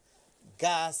using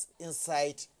gas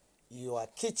inside your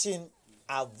kitchen,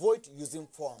 avoid using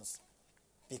phones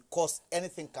because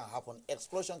anything can happen.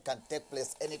 Explosion can take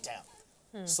place anytime.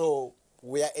 So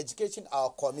we are educating our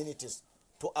communities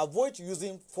to avoid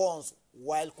using phones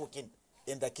while cooking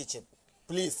in the kitchen.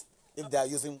 Please, if they are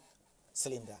using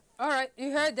cylinder. All right,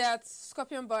 you heard that.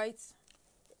 Scorpion bites.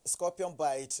 Scorpion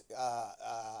bite,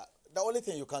 the only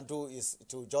thing you can do is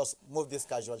to just move this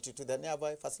casualty to the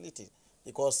nearby facility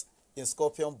because in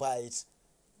scorpion bite,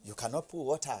 you cannot put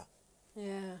water.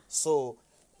 Yeah. So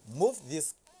move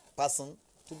this person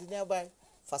to the nearby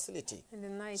facility. In the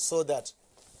night. So that,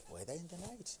 whether in the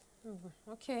night.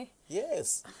 Okay.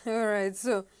 Yes. All right,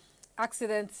 so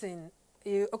accident scene.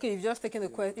 You've just taken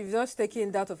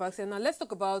that of accident. Now let's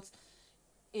talk about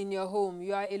in your home.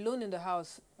 You are alone in the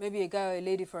house, maybe a guy or a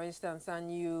lady, for instance,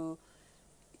 and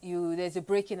there's a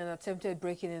break-in, an attempted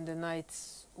break-in in the night.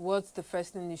 What's the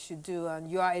first thing you should do? And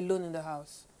you are alone in the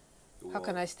house. How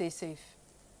can I stay safe?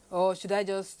 Or should I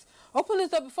just open the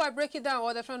door before I break it down?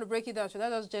 Or they're trying to break it down. Should I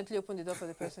just gently open the door for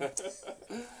the person?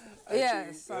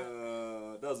 Yes.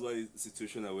 That's why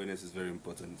situation awareness is very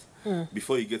important.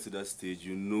 Before you get to that stage,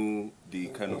 you know the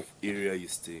kind of area you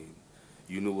stay in.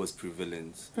 You know what's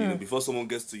prevalent. You know, before someone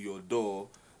gets to your door,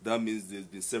 that means there's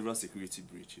been several security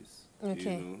breaches.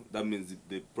 Okay. You know, that means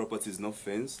the property is not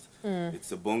fenced.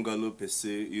 It's a bungalow per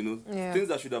se. You know, things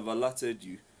that should have alerted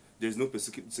you. There's no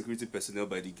security personnel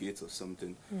by the gate or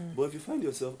something. But if you find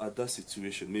yourself at that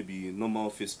situation, maybe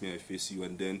normal face me, I face you,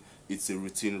 and then it's a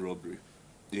routine robbery,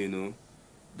 you know,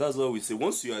 that's what we say.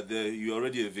 Once you are there, you're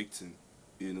already a victim.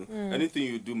 You know, anything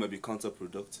you do might be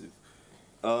counterproductive.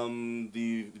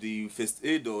 The first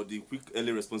aid or the quick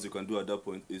early response you can do at that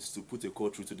point is to put a call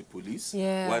through to the police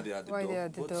while they are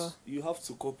at the door. You have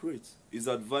to cooperate. It's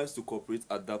advised to cooperate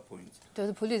at that point. Does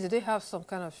the police, do they have some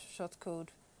kind of short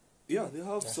code? Yeah, they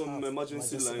have some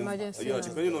emergency lines.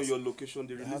 Depending on your location,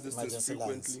 they release these things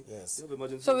frequently. Yes.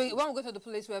 So when we go to the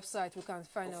police website, we can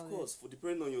find out. Of course,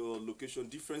 depending on your location,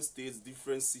 different states,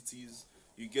 different cities,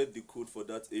 you get the code for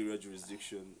that area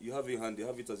jurisdiction. You have it in hand, they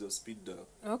have it as your speed dial.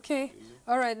 Okay.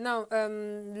 All right, now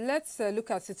let's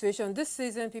look at situation. This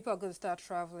season, people are going to start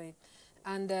traveling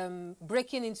and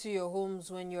breaking into your homes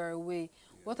when you're away.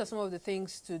 What are some of the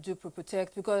things to do to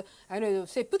protect? Because I know they'll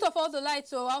say, put off all the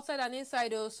lights, so outside and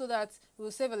inside, so that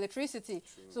we'll save electricity.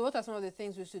 True. So what are some of the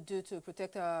things we should do to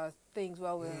protect our things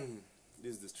while we're...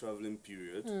 This is the traveling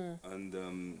period,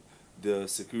 and the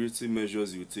security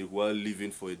measures you take while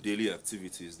leaving for a daily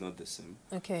activity is not the same.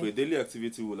 Okay. For a daily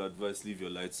activity, we'll advise leave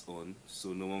your lights on,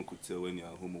 so no one could tell when you're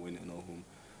home or when you're not home.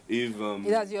 If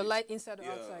it has your light inside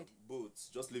or outside? Both.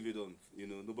 Just leave it on. You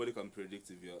know, nobody can predict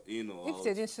if you're in or out. If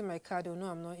they didn't see my card, they'll know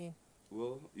I'm not in.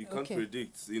 Well, you can't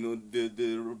predict. You know,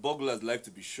 the burglars like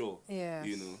to be sure. Yes.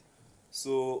 You know.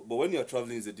 So, but when you're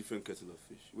traveling, it's a different kettle of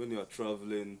fish. When you're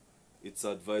traveling, it's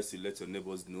advised you let your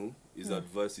neighbors know. It's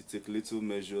advised you take little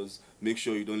measures. Make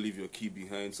sure you don't leave your key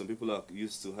behind. Some people are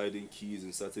used to hiding keys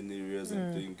in certain areas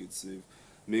and think it's safe.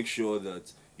 Make sure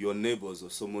that your neighbors or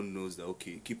someone knows that,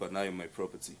 okay, keep an eye on my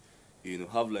property. You know,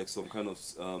 have like some kind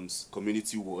of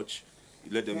community watch.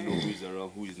 You let them know who is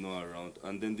around, who is not around.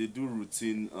 And then they do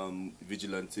routine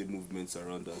vigilante movements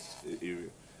around that area.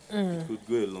 It could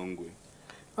go a long way.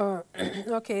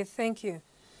 Okay, thank you.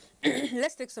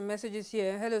 Let's take some messages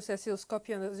here. Hello, Cecil.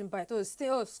 Scorpion doesn't bite.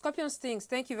 Oh, Scorpion stings.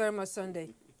 Thank you very much, Sunday.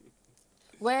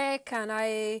 Where can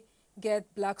I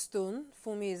get Blackstone?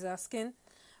 Fumi is asking.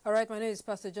 All right, my name is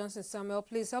Pastor Johnson Samuel.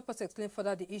 Please help us explain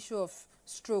further the issue of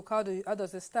stroke. How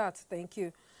does it start? Thank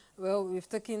you. Well, we've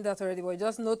taken that already. Well,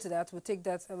 just note that. We'll take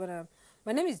that.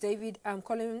 My name is David. I'm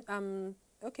calling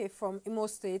from Imo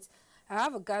State. I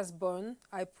have a gas burn.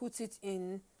 I put it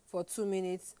in for 2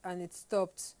 minutes and it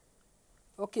stopped.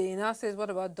 Okay, now says, what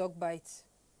about dog bites?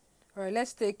 All right,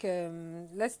 let's take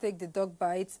the dog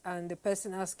bites and the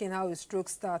person asking how his stroke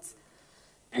starts.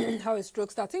 How his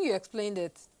stroke starts. I think you explained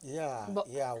it. Yeah,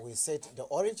 we said the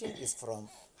origin is from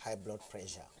high blood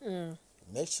pressure.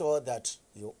 Make sure that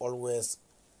you always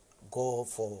go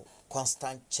for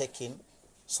constant checking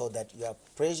so that your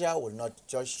pressure will not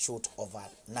just shoot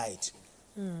overnight.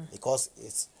 Because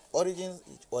it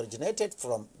originated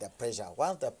from the pressure.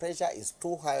 Once the pressure is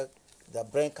too high, the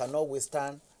brain cannot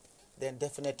withstand, then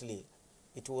definitely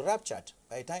it will rupture.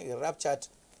 By the time it ruptured,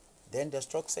 then the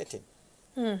stroke set in.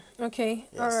 Okay,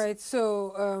 yes. All right.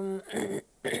 So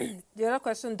the other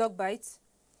question, dog bites?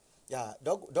 Yeah,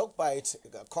 dog bites,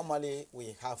 commonly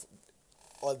we have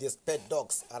all these pet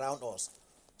dogs around us.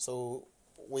 So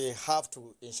we have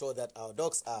to ensure that our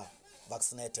dogs are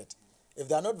vaccinated. If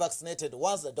they are not vaccinated,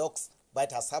 once the dog's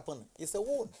bite has happened, it's a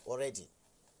wound already.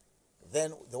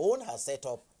 Then the wound has set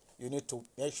up. You need to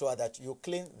make sure that you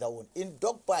clean the wound. In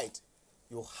dog bite,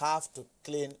 you have to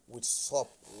clean with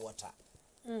soap water.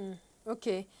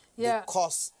 Okay. Yeah. The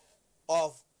cause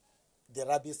of the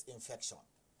rabies infection.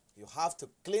 You have to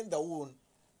clean the wound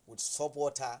with soap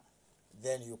water,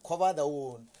 then you cover the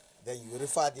wound, then you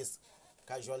refer this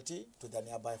casualty to the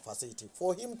nearby facility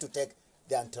for him to take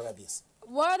the anti-rabies.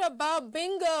 What about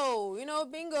bingo? You know,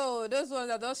 bingo, those ones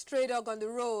that just stray dog on the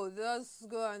road, they just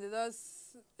go and they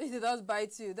just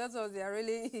bite you. That's what they are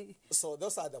really... So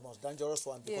those are the most dangerous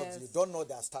ones because you don't know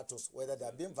their status, whether they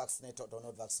are being vaccinated or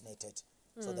not vaccinated.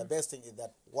 So the best thing is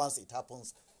that once it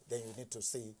happens, then you need to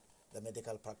see the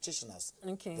medical practitioners.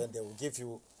 Okay. Then they will give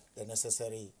you the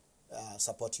necessary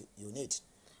support you need.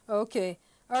 Okay.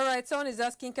 All right. Someone is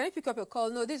asking, can you pick up your call?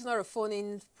 No, this is not a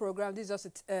phone-in program. This is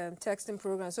just a texting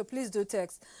program. So please do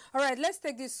text. All right. Let's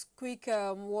take this quick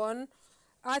one.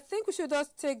 I think we should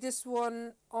just take this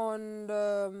one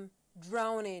on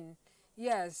drowning.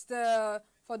 Yes.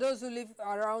 For those who live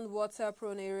around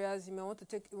water-prone areas, you may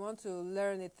want to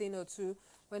learn a thing or two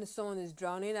when someone is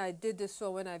drowning. I did this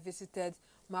one when I visited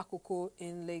Makoko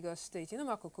in Lagos State. You know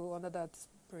Makoko, under that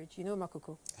bridge? You know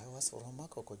Makoko? I was from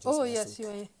Makoko just yes, you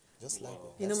are. Just like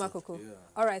you know Makoko? Yeah.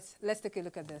 All right, let's take a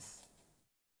look at this.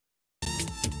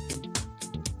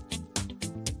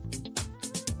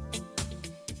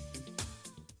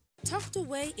 Tucked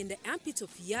away in the armpit of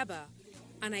Yaba,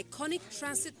 an iconic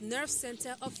transit nerve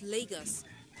center of Lagos,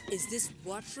 is this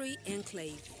watery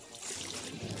enclave.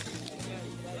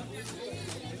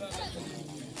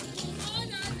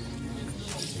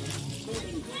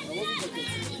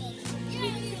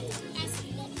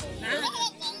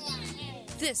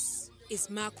 This is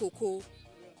Makoko,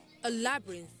 a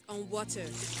labyrinth on water.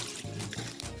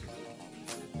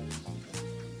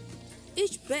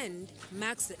 Each bend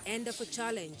marks the end of a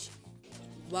challenge,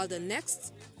 while the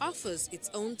next offers its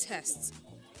own tests.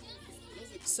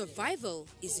 Survival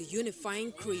is a unifying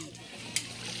creed.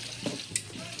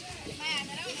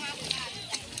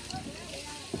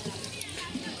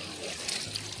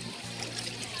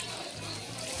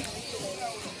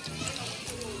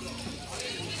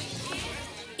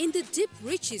 In the deep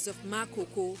reaches of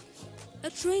Makoko, a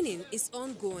training is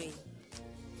ongoing.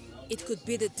 It could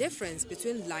be the difference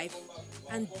between life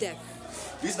and death.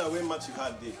 This is the way Matthew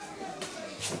had day.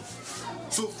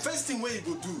 So first thing where you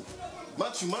go do,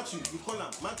 Matthew, you call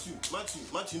him, Matthew,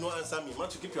 no answer me.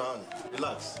 Matthew, keep your hand,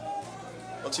 relax.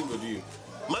 Nothing go do you.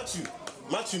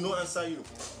 Matthew, no answer you.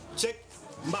 Check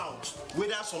mouth,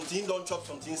 whether something don't chop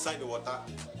something inside the water.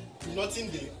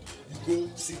 Nothing there, you go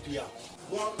CPR.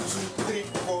 1, 2, 3,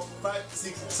 4, 5,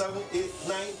 6, 7, 8,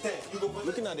 9, 10. You go.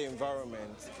 Looking at the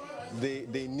environment,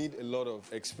 they need a lot of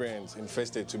experience in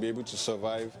first aid to be able to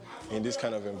survive in this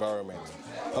kind of environment.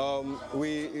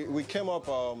 We came up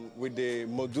with the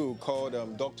module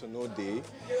called Dr. No Day.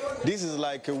 This is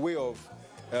like a way of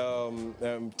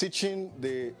teaching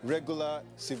the regular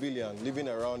civilian living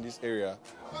around this area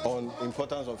on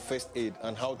importance of first aid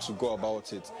and how to go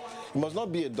about it. You must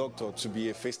not be a doctor to be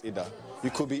a first aider. You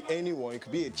could be anyone, you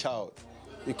could be a child.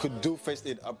 You could do first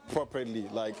aid appropriately,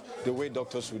 like the way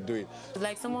doctors would do it.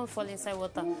 Like someone fall inside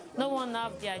water, no one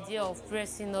have the idea of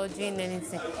pressing or doing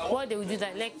anything. What they would do,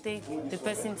 that like take the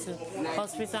person to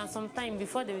hospital, and sometime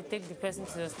before they will take the person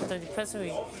to the hospital, the person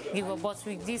will give up. But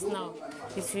with this now,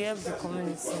 it will help the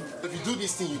community. If you do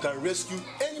this thing, you can rescue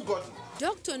anybody.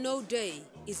 Dr. No Day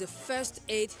is a first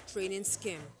aid training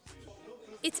scheme.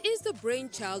 It is the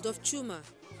brainchild of Chuma,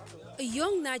 a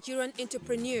young Nigerian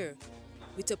entrepreneur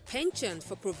with a penchant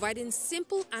for providing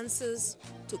simple answers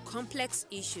to complex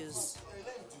issues.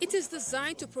 It is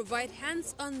designed to provide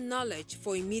hands-on knowledge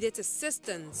for immediate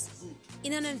assistance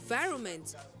in an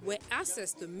environment where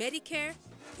access to Medicare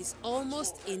is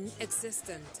almost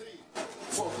inexistent.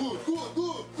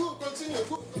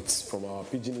 It's from our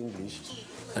pidgin English,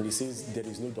 and it says there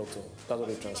is no doctor. That's what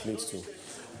it translates to.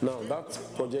 Now, that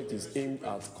project is aimed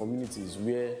at communities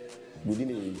where within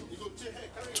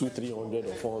a 200, 300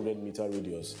 or 400 meter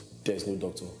radius, there is no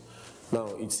doctor. Now,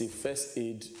 it's a first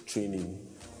aid training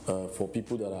for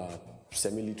people that are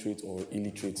semi-literate or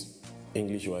illiterate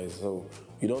English-wise. So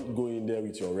you don't go in there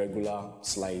with your regular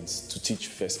slides to teach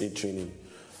first aid training.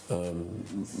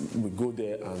 We go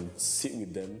there and sit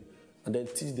with them and then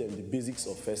teach them the basics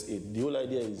of first aid. The whole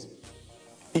idea is,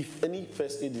 if any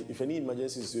first aid, if any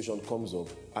emergency situation comes up,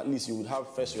 at least you would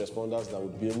have first responders that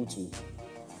would be able to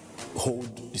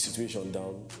hold the situation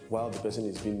down while the person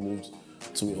is being moved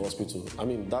to a hospital. I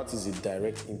mean, that is a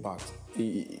direct impact.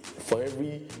 For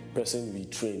every person we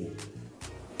train,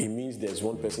 it means there's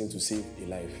one person to save a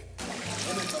life.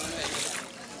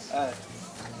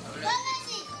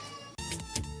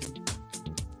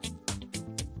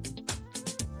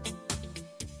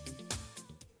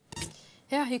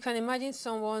 Yeah, you can imagine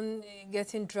someone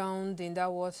getting drowned in that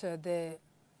water there.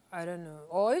 I don't know.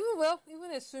 Or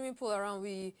even a swimming pool around.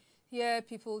 We hear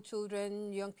people,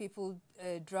 children, young people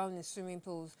drown in swimming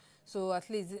pools. So at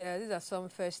least these are some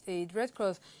first aid. Red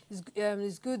Cross,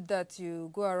 it's good that you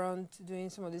go around doing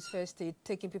some of this first aid,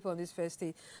 taking people on this first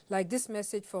aid. Like this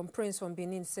message from Prince from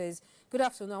Benin says, "Good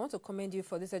afternoon. I want to commend you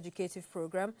for this educative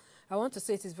program. I want to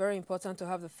say it is very important to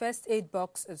have the first aid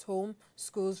box at home,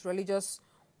 schools, religious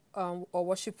or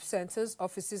worship centers,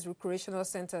 offices, recreational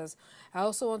centers. I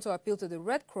also want to appeal to the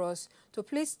Red Cross to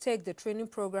please take the training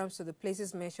programs to the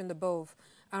places mentioned above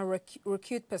and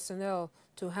recruit personnel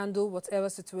to handle whatever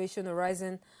situation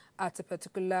arising at a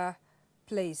particular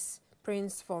place."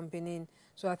 Prince from Benin.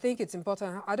 So I think it's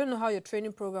important. I don't know how your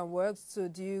training program works. So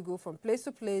do you go from place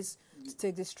to place to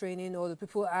take this training, or do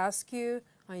people ask you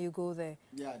and you go there?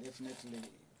 Yeah, definitely.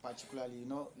 Particularly, you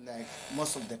know, like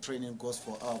most of the training goes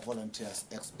for our volunteers,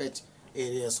 except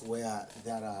areas where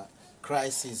there are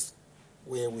crises,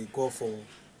 where we go for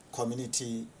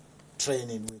community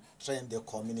training. We train the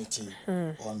community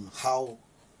on how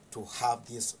to have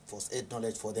this first aid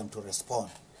knowledge for them to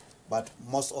respond. But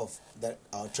most of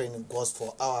our training goes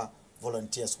for our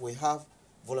volunteers. We have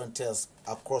volunteers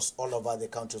across all over the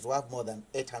countries. We have more than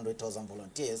 800,000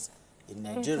 volunteers in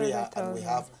Nigeria, and we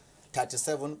have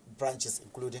 37 branches,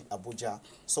 including Abuja.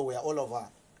 So we are all over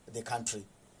the country.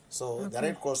 So the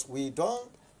Red Cross, we don't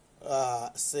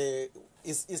say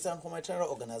it's an humanitarian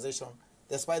organization,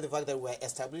 despite the fact that we are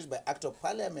established by Act of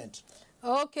Parliament.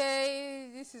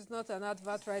 Okay, this is not an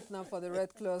advert right now for the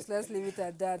Red Cross. Let's leave it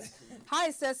at that.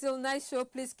 Hi, Cecil. Nice show.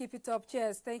 Please keep it up.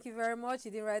 Cheers. Thank you very much.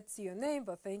 You didn't write your name,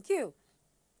 but thank you.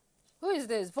 Who is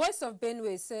this? Voice of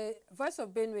Benue. Voice of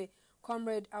Benue,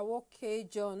 Comrade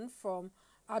Awoke John from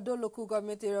Ado Local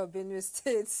Government Area of Benue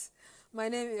State. My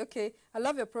name, okay. I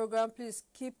love your program. Please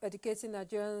keep educating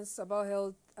Nigerians about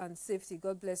health and safety.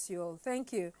 God bless you all.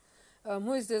 Thank you.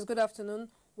 Who is this? Good afternoon.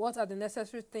 What are the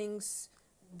necessary things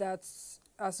that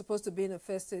are supposed to be in a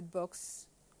first aid box?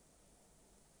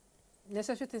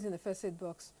 Necessary things in the first aid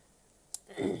box.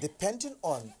 Depending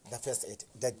on the first aid,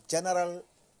 the general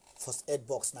first aid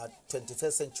box now,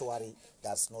 21st century,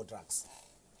 there's no drugs.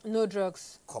 No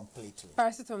drugs? Completely.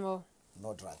 Paracetamol?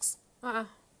 No drugs.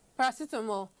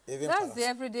 Paracetamol. That's the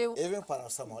everyday. Even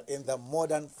paracetamol in the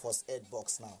modern first aid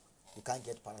box now, you can't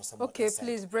get paracetamol. Okay, inside.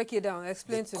 please break it down.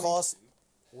 Explain to me. Because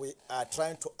we are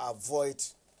trying to avoid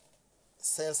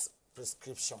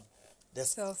self-prescription.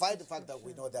 Despite the fact that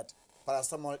we know that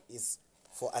paracetamol is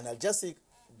for analgesic,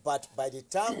 but by the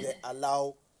time they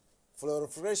allow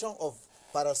proliferation of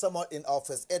paracetamol in our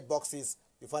first aid boxes,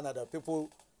 you find out that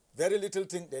people, very little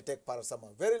thing, they take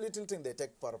paracetamol. Very little thing, they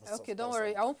take paracetamol. Okay, don't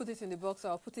worry. I won't put it in the box.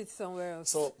 I'll put it somewhere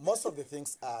else. So most of the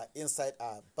things are inside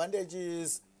are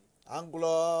bandages, hand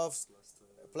gloves,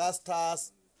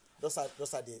 plasters. Those are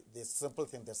the simple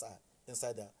things that are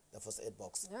inside the first aid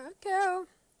box.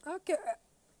 Okay.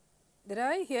 Did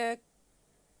I hear?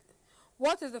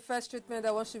 What is the first treatment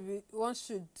that one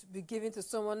should be giving to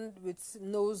someone with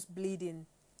nose bleeding?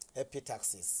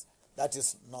 Epitaxis. That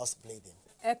is nose bleeding.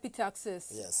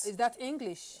 Epitaxis. Yes. Is that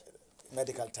English?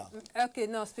 Medical term. Okay,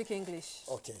 no, speak English.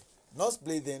 Okay. Nose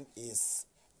bleeding is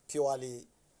purely,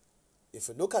 if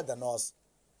you look at the nose,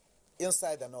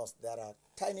 inside the nose, there are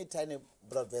tiny, tiny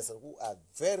blood vessels who are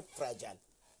very fragile.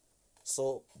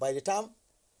 So by the time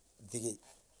the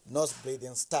nose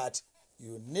bleeding starts,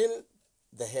 you kneel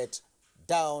the head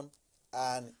down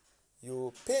and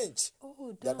you pinch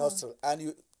the nostril and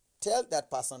you tell that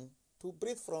person to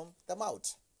breathe from the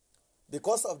mouth.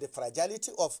 Because of the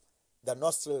fragility of the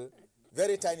nostril,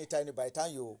 very tiny, tiny, by the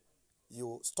time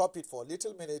you stop it for a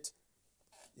little minute,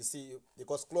 you see,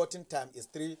 because clotting time is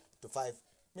 3 to 5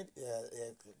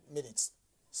 minutes.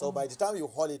 So by the time you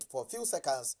hold it for a few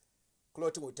seconds,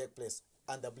 clotting will take place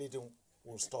and the bleeding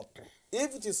will stop.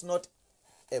 If it is not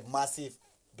a massive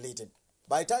bleeding,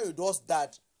 by the time you do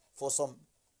that for some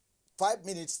 5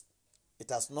 minutes, it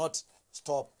has not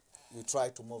stopped, you try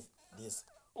to move this.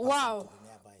 Wow.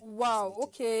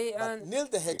 Okay. But and kneel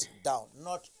the head down,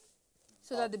 not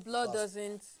so that the blood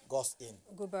doesn't goes in.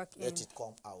 Go back in. Let it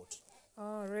come out.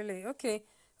 Oh, really? Okay.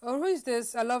 Oh, who is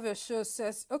this? I love your show,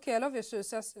 Cecil. Okay, I love your show,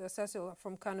 Cecil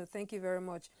from Kano. Thank you very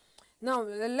much. Now,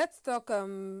 let's talk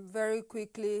very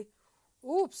quickly.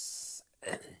 Oops.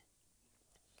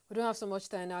 We don't have so much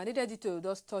time now. I needed you to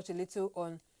just touch a little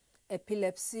on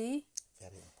epilepsy.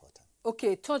 Very important.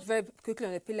 Okay, touch very quickly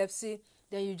on epilepsy.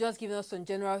 Then you just give us some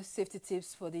general safety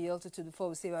tips for the altitude before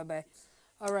we say bye-bye.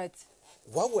 All right.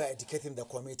 What we're educating the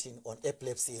community on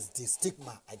epilepsy is the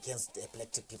stigma against the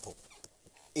epileptic people.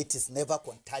 It is never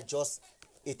contagious.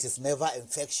 It is never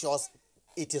infectious.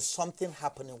 It is something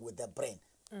happening with the brain.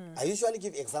 I usually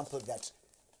give example that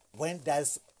when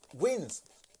there's winds,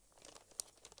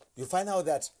 you find out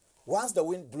that once the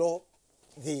wind blow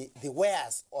the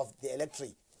wires of the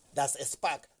electric, there's a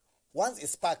spark. Once it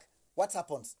spark, what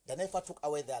happens? They never took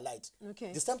away their light.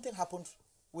 Okay. The same thing happened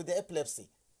with the epilepsy.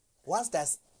 Once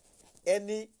there's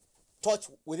any touch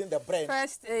within the brain,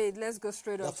 first aid, let's go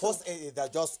straight on. The first aid is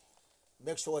that just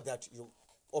make sure that you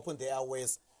open the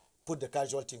airways, put the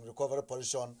casualty in recovery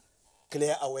position,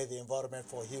 clear away the environment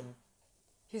for him.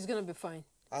 He's going to be fine.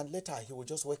 And later he will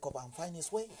just wake up and find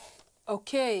his way.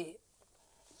 Okay.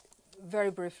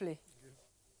 Very briefly.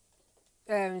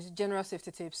 General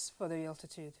safety tips for the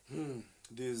altitude.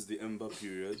 This is the Ember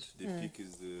period. The peak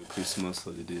is the Christmas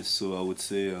holidays. So I would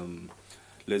say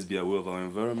let's be aware of our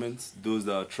environment. Those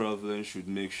that are traveling should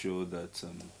make sure that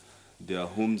their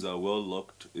homes are well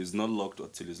locked. It's not locked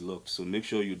until it's locked. So make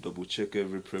sure you double check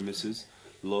every premises,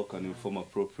 lock and inform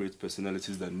appropriate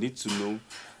personalities that need to know.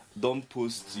 Don't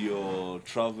post your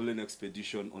traveling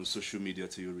expedition on social media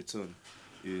till you return.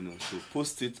 You know, so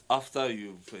post it after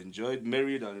you've enjoyed,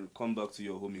 married, and come back to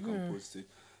your home. You can post it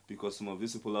because some of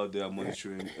these people out there are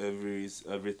monitoring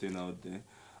everything out there.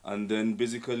 And then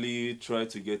basically try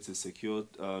to get a secure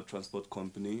transport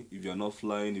company. If you're not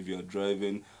flying, if you're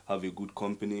driving, have a good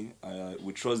company.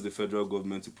 We trust the federal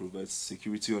government to provide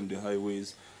security on the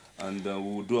highways, and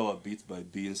we'll do our bit by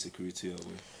being security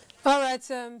aware. All right,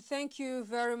 thank you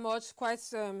very much. Quite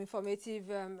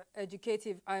informative,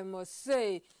 educative, I must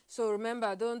say. So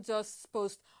remember, don't just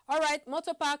post, all right,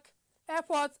 motor park,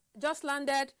 airport, just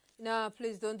landed. No,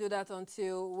 please don't do that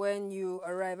until when you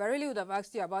arrive. I really would have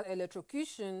asked you about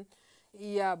electrocution.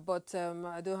 Yeah, but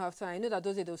I don't have time. I know that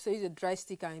they'll say use a dry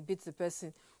stick and beat the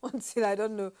person until I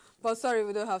don't know. But sorry,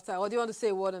 we don't have time. Or do you want to say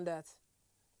a word on that?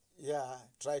 Yeah,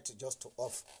 try to just to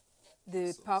off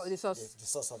the power, the source. The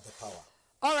source of the power.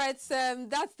 All right,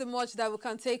 that's the much that we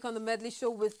can take on the Medley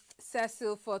Show with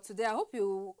Cecil for today. I hope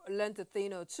you learned a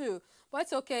thing or two. But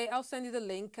it's okay. I'll send you the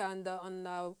link and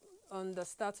on the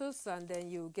status, and then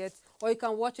you get, or you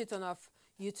can watch it on our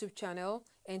YouTube channel,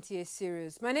 NTA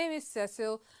Series. My name is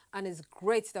Cecil, and it's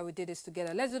great that we did this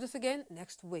together. Let's do this again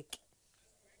next week.